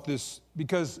thought about this,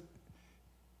 because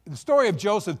the story of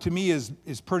Joseph to me is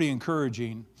pretty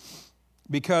encouraging,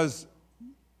 because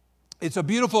it's a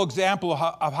beautiful example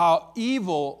of how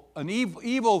evil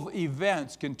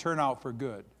events can turn out for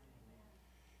good.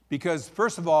 Because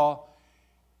first of all,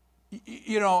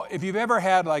 if you've ever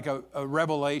had like a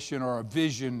revelation or a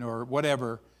vision or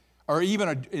whatever, or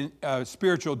even a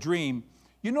spiritual dream,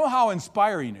 you know how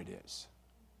inspiring it is.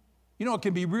 It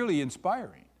can be really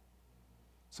inspiring.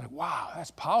 It's like, wow,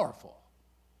 that's powerful.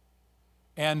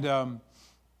 And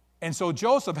so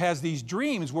Joseph has these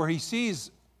dreams where he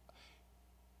sees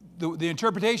the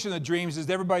interpretation of the dreams is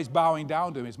everybody's bowing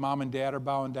down to him. His mom and dad are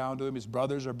bowing down to him. His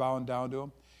brothers are bowing down to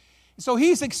him. So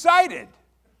he's excited.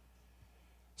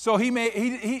 So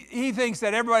he thinks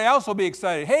that everybody else will be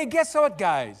excited. Hey, guess what,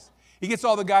 guys? He gets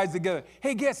all the guys together.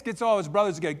 Hey, gets all his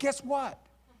brothers together. Guess what?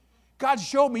 God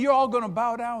showed me you're all going to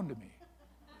bow down to me.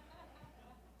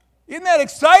 Isn't that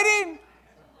exciting?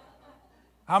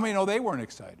 How many know they weren't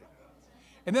excited?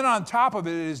 And then on top of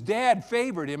it, his dad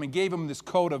favored him and gave him this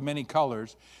coat of many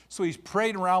colors. So he's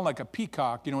parading around like a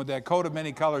peacock, with that coat of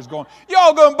many colors going,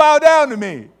 y'all going to bow down to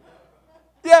me.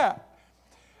 Yeah.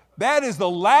 That is the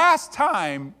last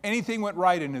time anything went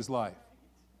right in his life.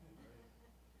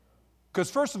 Because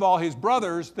first of all, his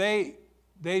brothers, they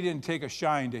didn't take a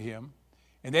shine to him.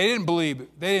 And they didn't believe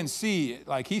it. They didn't see it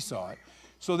like he saw it.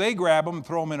 So they grab him and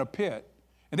throw him in a pit.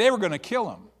 And they were going to kill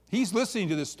him. He's listening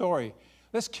to this story.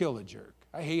 Let's kill the jerk.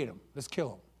 I hate him. Let's kill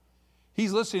him.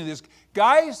 He's listening to this.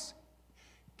 Guys,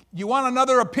 you want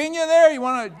another opinion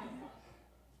there?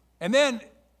 And then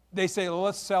they say, well,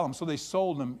 let's sell him. So they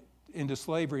sold him into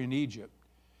slavery in Egypt.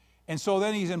 And so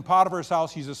then he's in Potiphar's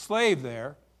house. He's a slave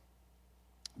there,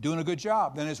 doing a good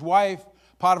job. Then his wife,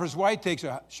 Potiphar's wife, takes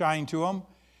a shine to him,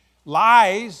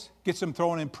 lies, gets him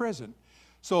thrown in prison.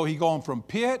 So he's going from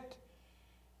pit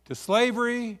to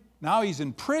slavery. Now he's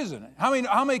in prison.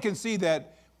 How many can see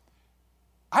that?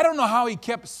 I don't know how he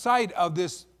kept sight of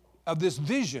this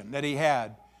vision that he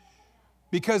had.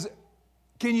 Because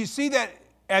can you see that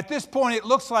at this point it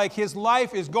looks like his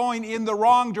life is going in the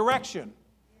wrong direction?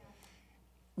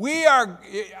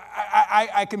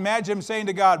 I can imagine him saying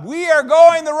to God, we are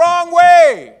going the wrong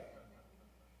way.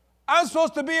 I'm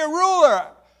supposed to be a ruler.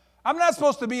 I'm not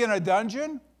supposed to be in a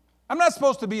dungeon. I'm not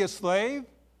supposed to be a slave.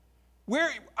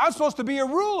 I'm supposed to be a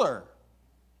ruler.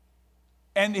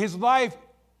 And his life,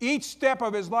 each step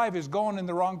of his life is going in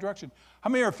the wrong direction. How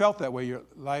many ever felt that way? Your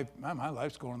life, my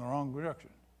life's going in the wrong direction.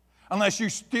 Unless you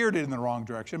steered it in the wrong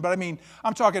direction. But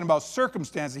I'm talking about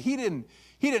circumstances. He didn't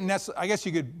necessarily, I guess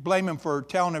you could blame him for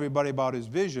telling everybody about his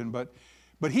vision,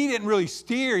 but he didn't really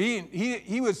steer.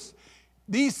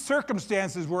 These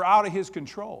circumstances were out of his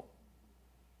control.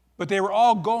 But they were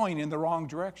all going in the wrong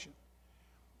direction.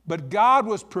 But God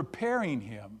was preparing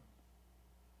him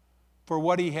for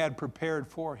what he had prepared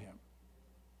for him.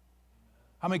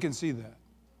 How many can see that?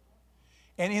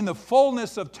 And in the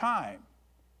fullness of time,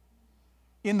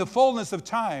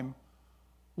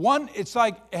 it's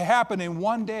like it happened in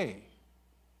one day.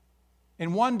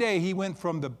 In one day, he went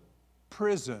from the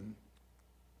prison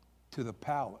to the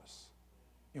palace.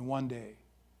 In one day.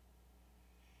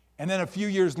 And then a few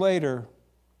years later,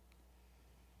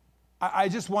 I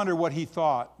just wonder what he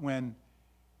thought when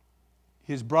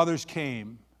his brothers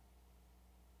came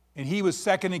and he was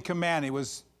second in command. It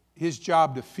was his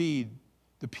job to feed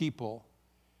the people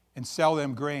and sell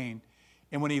them grain.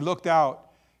 And when he looked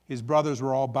out, his brothers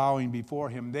were all bowing before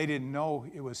him. They didn't know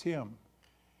it was him.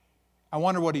 I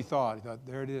wonder what he thought. He thought,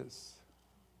 there it is.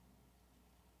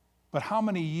 But how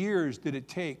many years did it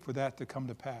take for that to come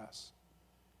to pass?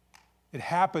 It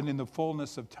happened in the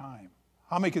fullness of time.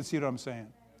 How many can see what I'm saying?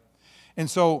 And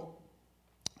so,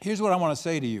 here's what I want to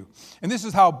say to you. And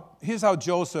here's how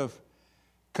Joseph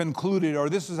concluded, or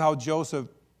this is how Joseph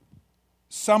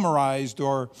summarized,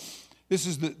 or this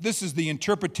is the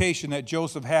interpretation that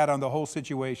Joseph had on the whole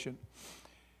situation.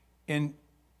 In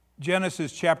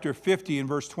Genesis chapter 50 and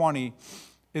verse 20,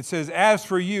 it says, as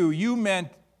for you, you meant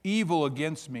evil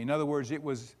against me. In other words,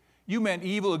 you meant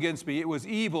evil against me. It was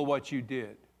evil what you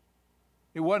did.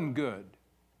 It wasn't good.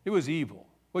 It was evil.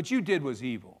 What you did was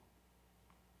evil.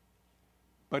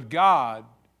 But God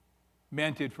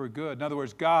meant it for good. In other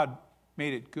words, God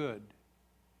made it good.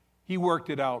 He worked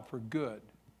it out for good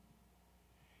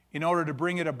in order to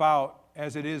bring it about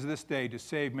as it is this day to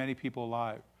save many people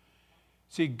alive.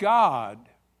 See, God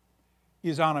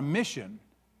is on a mission,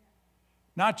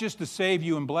 not just to save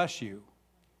you and bless you,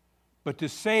 but to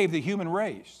save the human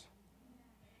race.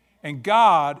 And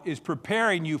God is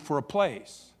preparing you for a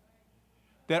place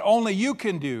that only you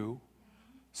can do,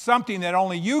 something that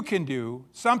only you can do,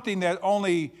 something that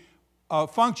only a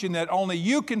function that only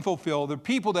you can fulfill, the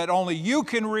people that only you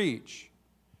can reach.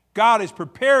 God is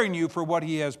preparing you for what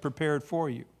He has prepared for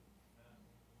you.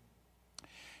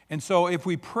 And so if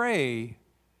we pray,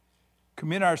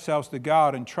 commit ourselves to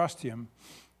God and trust Him,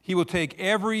 He will take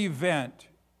every event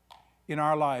in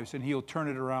our lives and He'll turn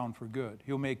it around for good.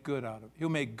 He'll make good out of it. He'll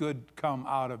make good come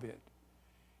out of it.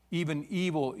 Even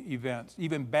evil events,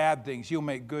 even bad things, He'll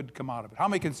make good come out of it. How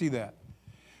many can see that?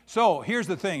 So here's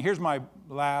the thing. Here's my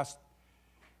last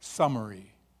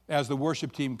summary as the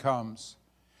worship team comes.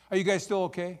 Are you guys still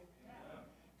okay? Yeah.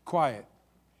 Quiet.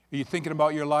 Are you thinking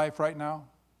about your life right now?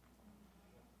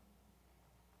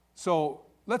 So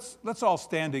let's all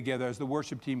stand together as the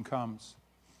worship team comes.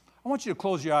 I want you to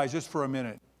close your eyes just for a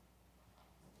minute.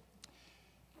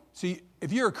 See,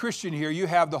 if you're a Christian here, you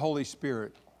have the Holy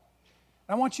Spirit.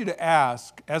 I want you to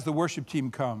ask, as the worship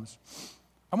team comes,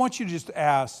 I want you to just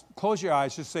ask, close your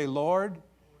eyes, just say, Lord,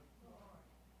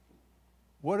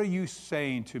 what are you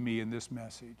saying to me in this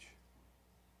message?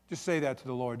 Just say that to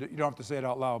the Lord. You don't have to say it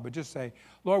out loud, but just say,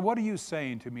 Lord, what are you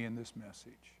saying to me in this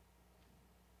message?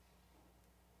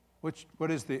 What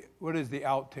is the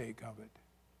outtake of it?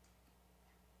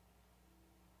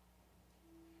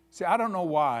 See, I don't know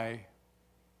why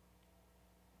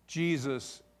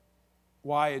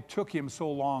why it took Him so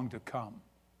long to come.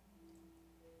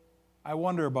 I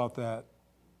wonder about that.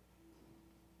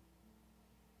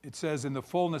 It says in the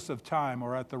fullness of time,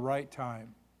 or at the right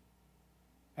time,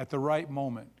 at the right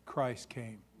moment, Christ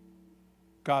came.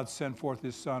 God sent forth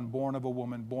His Son, born of a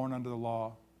woman, born under the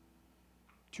law,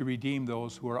 to redeem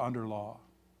those who are under law.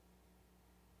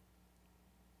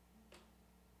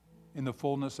 In the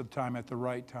fullness of time, at the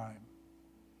right time.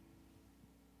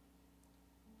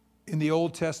 In the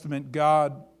Old Testament,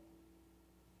 God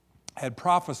had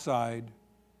prophesied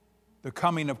the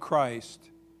coming of Christ.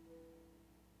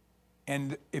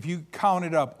 And if you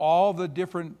counted up all the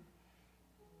different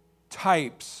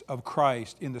types of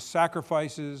Christ in the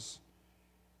sacrifices,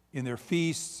 in their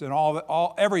feasts, and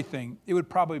everything, it would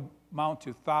probably amount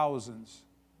to thousands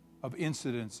of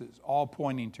incidences, all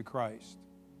pointing to Christ.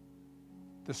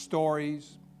 The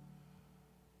stories,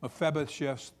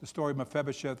 Mephibosheth, the story of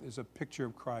Mephibosheth is a picture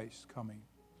of Christ coming.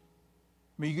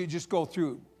 I mean, you could just go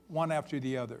through one after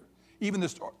the other. Even the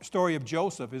story of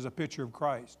Joseph is a picture of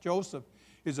Christ. Joseph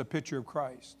is a picture of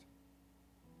Christ.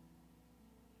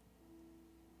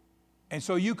 And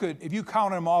so you could, if you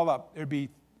counted them all up, there'd be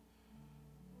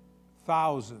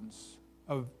thousands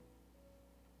of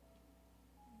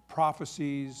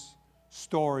prophecies,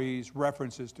 stories,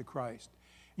 references to Christ.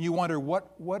 And you wonder,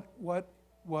 what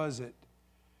was it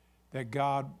that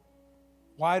God,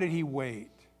 why did He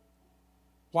wait?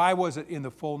 Why was it in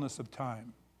the fullness of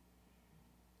time?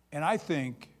 And I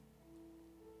think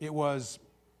it was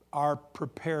our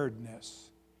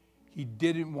preparedness. He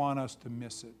didn't want us to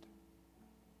miss it.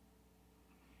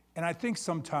 And I think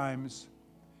sometimes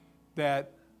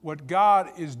that what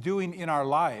God is doing in our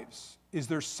lives is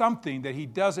there's something that He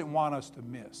doesn't want us to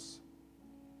miss.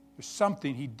 There's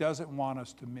something He doesn't want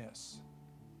us to miss.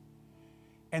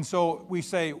 And so we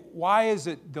say, why is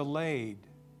it delayed?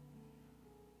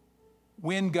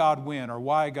 When God when, or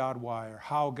why God why, or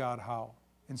how God how.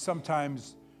 And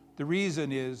sometimes the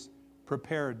reason is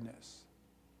preparedness.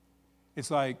 It's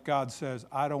like God says,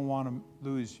 I don't want to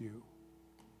lose you.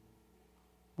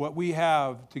 What we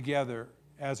have together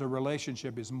as a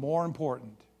relationship is more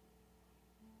important.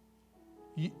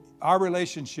 Our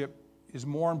relationship is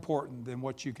more important than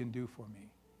what you can do for me.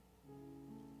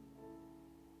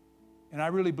 And I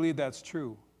really believe that's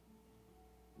true.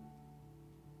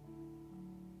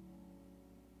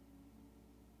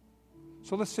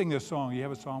 So let's sing this song. You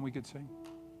have a song we could sing?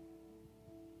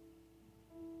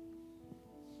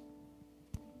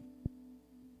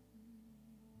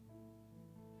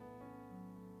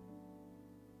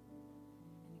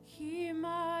 Keep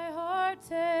my heart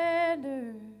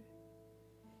tender,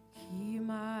 keep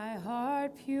my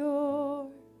heart pure.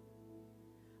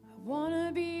 I want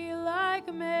to be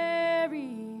like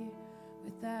Mary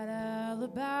with that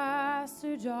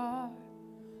alabaster jar,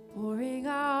 pouring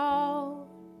out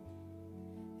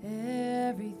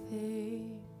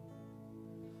everything,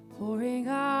 pouring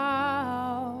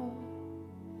out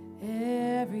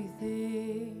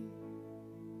everything.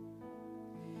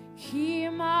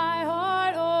 Keep my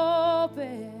heart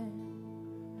open,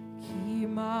 keep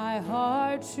my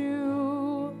heart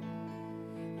true.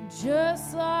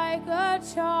 Just like a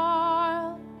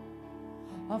child,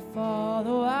 I'll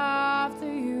follow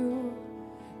after you,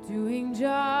 doing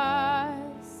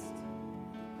just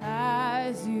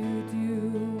as you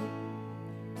do,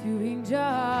 doing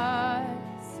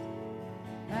just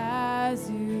as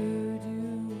you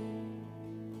do.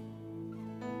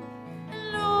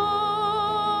 Know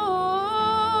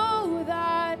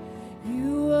that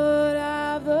you would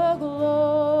have the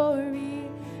glory,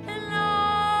 and I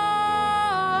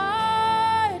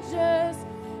just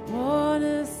want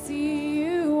to see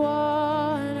you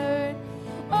honored.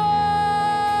 Oh,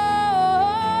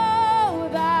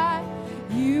 that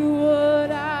you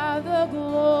would have the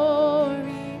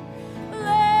glory.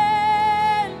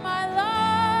 Let my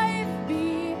life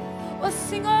be a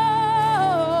single.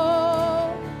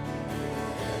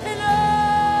 And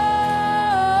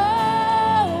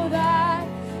oh, that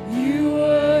you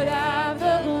would have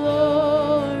the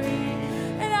glory.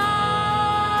 And I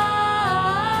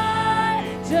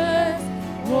just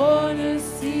want to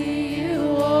see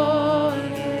you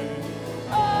honored.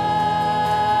 Oh,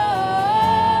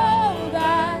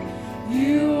 that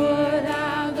you would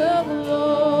have the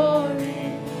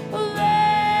glory.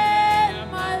 Let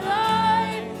my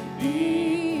life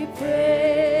be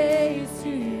praise to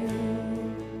you.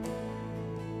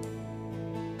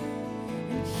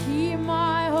 And keep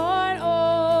my heart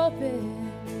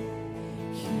open,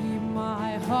 keep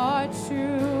my heart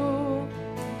true.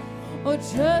 Oh,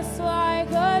 just like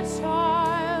a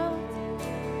child,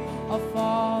 I'll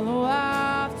follow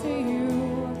after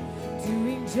you,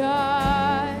 doing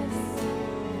just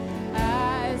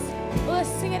as. Let's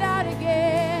sing it out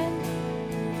again.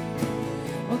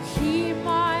 Oh, keep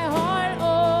my heart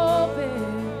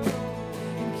open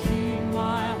and keep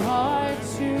my heart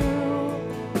true.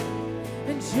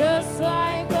 And just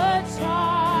like a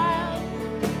child,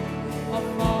 I'll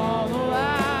follow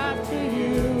after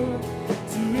you,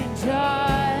 doing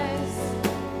just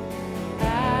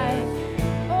as,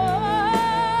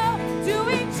 oh,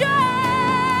 doing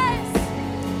just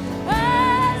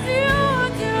as you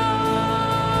do.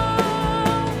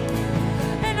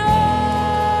 And oh,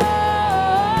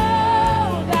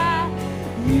 that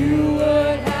you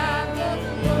would have the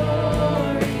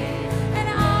glory. And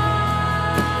I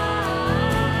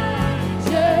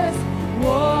just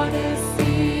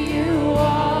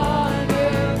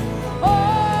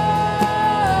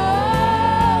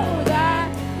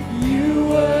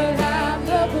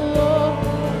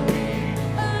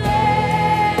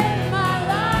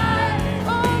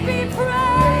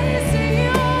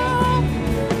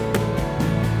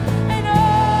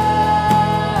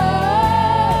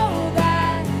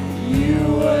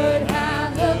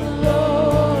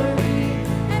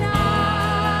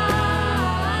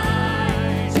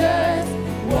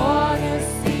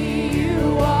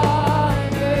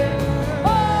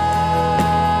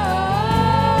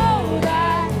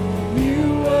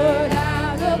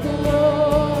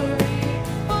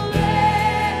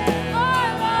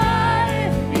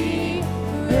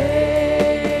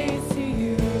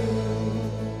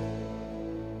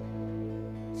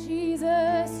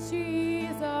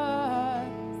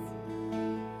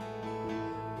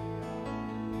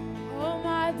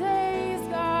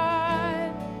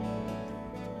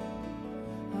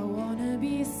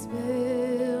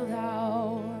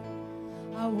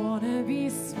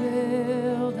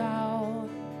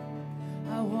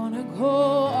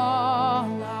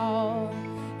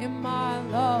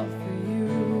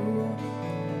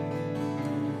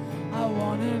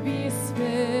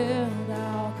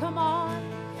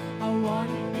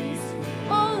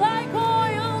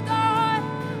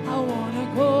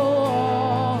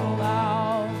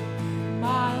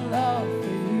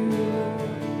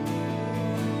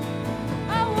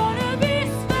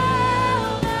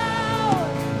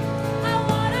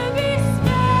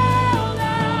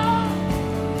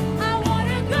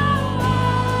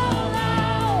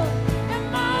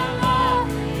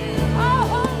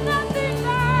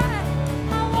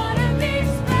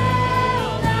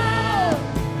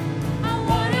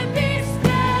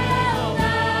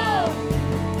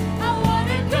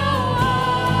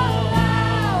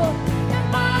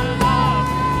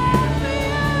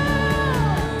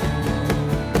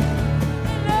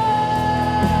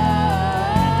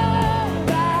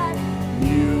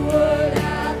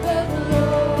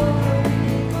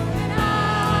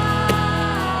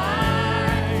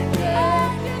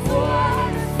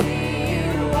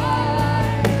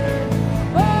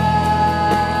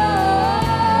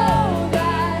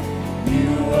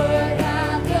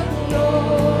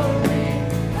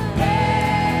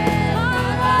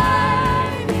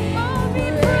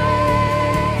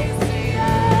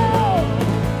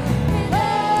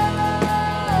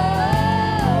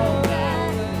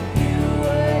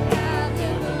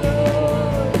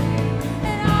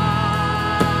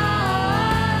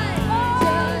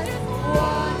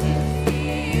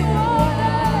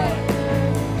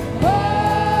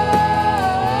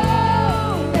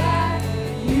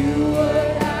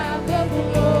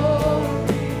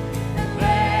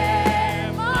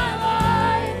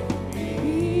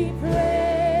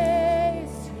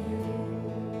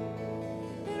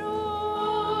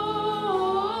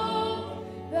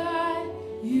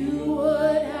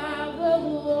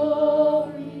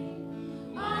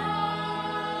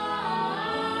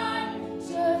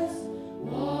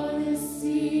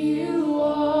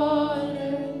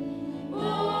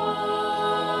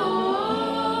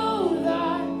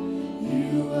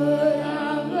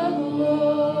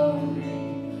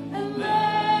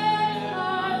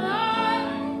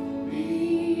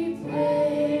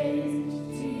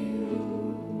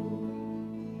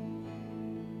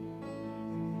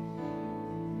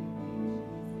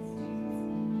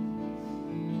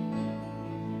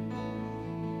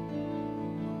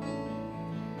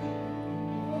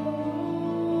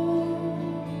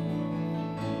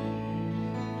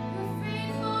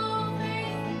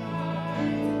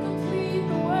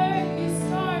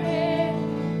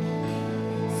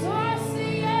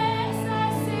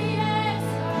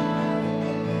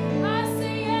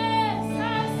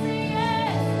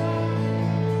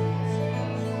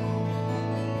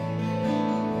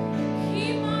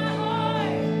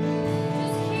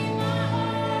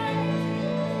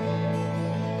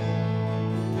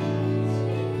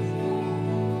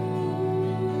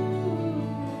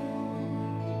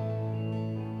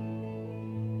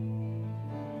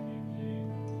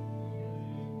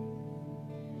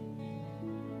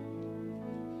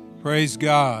Praise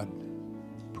God.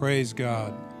 Praise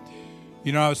God.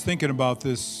 You know, I was thinking about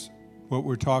this, what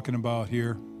we're talking about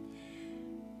here.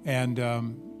 And,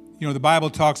 you know, the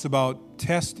Bible talks about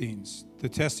testings, the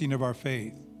testing of our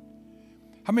faith.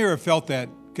 How many ever felt that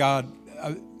God,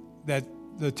 that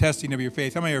the testing of your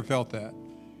faith? How many ever felt that?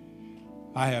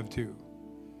 I have too.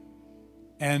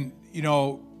 And, you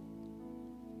know,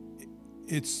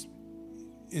 it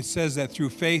says that through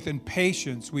faith and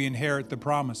patience we inherit the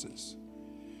promises.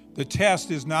 The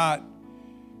test is not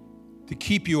to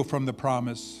keep you from the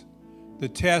promise. The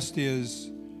test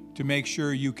is to make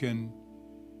sure you can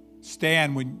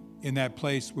stand when in that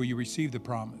place where you receive the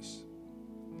promise.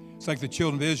 It's like the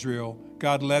children of Israel.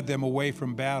 God led them away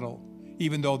from battle,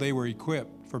 even though they were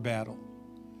equipped for battle,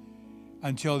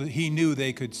 until he knew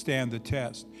they could stand the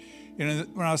test.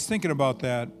 And when I was thinking about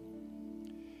that,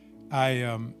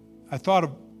 I thought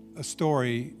of a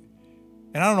story,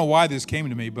 and I don't know why this came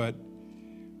to me, but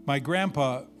my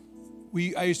grandpa,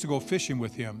 I used to go fishing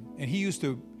with him, and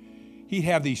he'd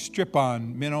have these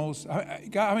strip-on minnows. How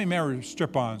many remember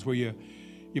strip-ons where you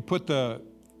put the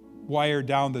wire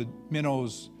down the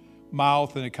minnow's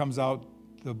mouth and it comes out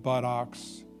the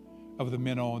buttocks of the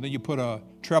minnow, and then you put a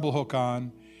treble hook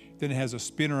on, then it has a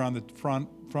spinner on the front,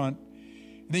 and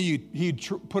then he'd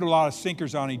put a lot of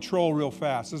sinkers on, he'd troll real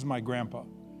fast. This is my grandpa.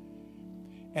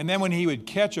 And then when he would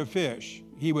catch a fish,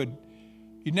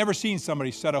 you'd never seen somebody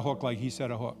set a hook like he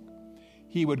set a hook.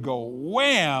 He would go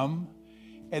wham,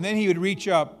 and then he would reach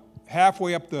up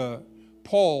halfway up the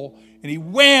pole, and he'd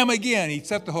wham again. He'd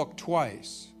set the hook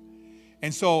twice.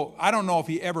 And so I don't know if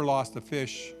he ever lost a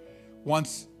fish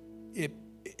once it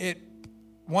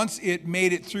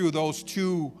made it through those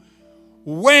two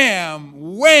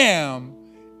wham, wham.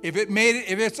 If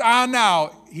it's on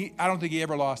now, I don't think he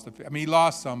ever lost a fish. I mean, he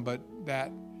lost some, but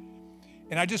that.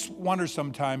 And I just wonder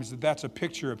sometimes that that's a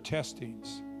picture of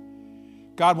testings.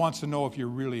 God wants to know if you're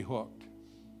really hooked.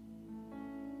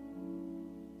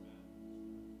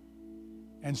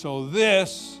 And so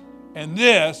this and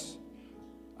this,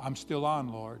 I'm still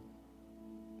on, Lord.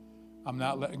 I'm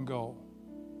not letting go.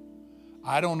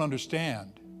 I don't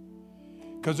understand.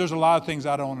 Because there's a lot of things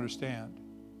I don't understand.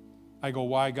 I go,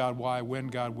 why, God, why? When,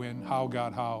 God, when? How,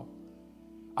 God, how?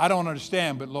 I don't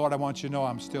understand, but Lord, I want you to know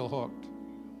I'm still hooked.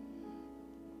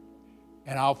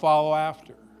 And I'll follow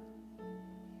after.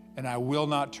 And I will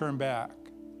not turn back.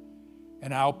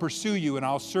 And I'll pursue you and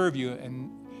I'll serve you,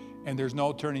 and there's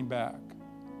no turning back.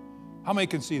 How many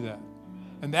can see that?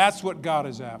 And that's what God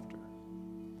is after.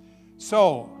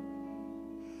 So,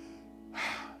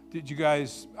 did you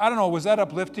guys, I don't know, was that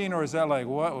uplifting or is that like,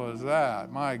 what was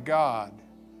that? My God.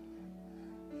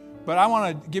 But I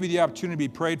want to give you the opportunity to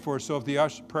be prayed for, so if the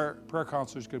prayer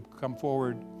counselors could come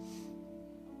forward.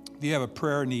 If you have a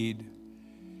prayer need,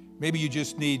 maybe you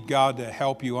just need God to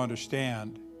help you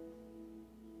understand,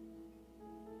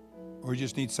 or you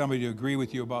just need somebody to agree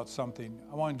with you about something.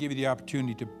 I want to give you the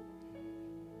opportunity to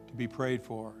be prayed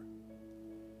for.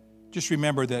 Just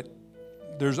remember that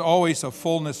there's always a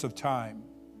fullness of time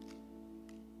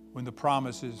when the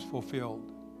promise is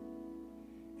fulfilled.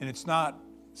 And it's not,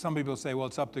 some people say, well,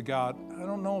 it's up to God. I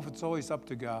don't know if it's always up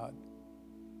to God.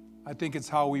 I think it's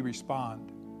how we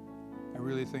respond. I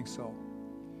really think so.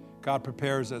 God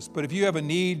prepares us. But if you have a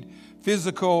need,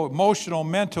 physical, emotional,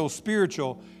 mental,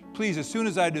 spiritual, please, as soon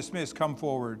as I dismiss, come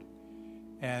forward.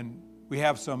 And we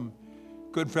have some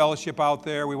good fellowship out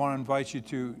there. We want to invite you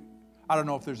to, I don't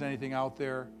know if there's anything out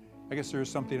there. I guess there is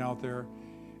something out there.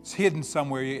 It's hidden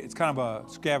somewhere. It's kind of a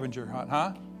scavenger hunt,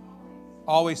 huh?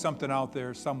 Always something out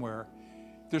there somewhere.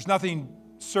 If there's nothing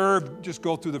served, just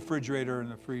go through the refrigerator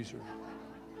and the freezer.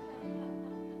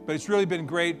 But it's really been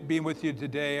great being with you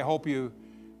today. I hope you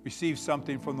receive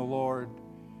something from the Lord.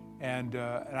 And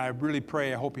I really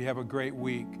pray, I hope you have a great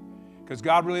week. Because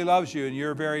God really loves you and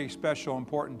you're very special,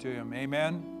 important to Him.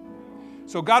 Amen?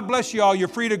 So God bless you all. You're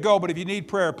free to go, but if you need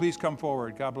prayer, please come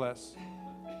forward. God bless.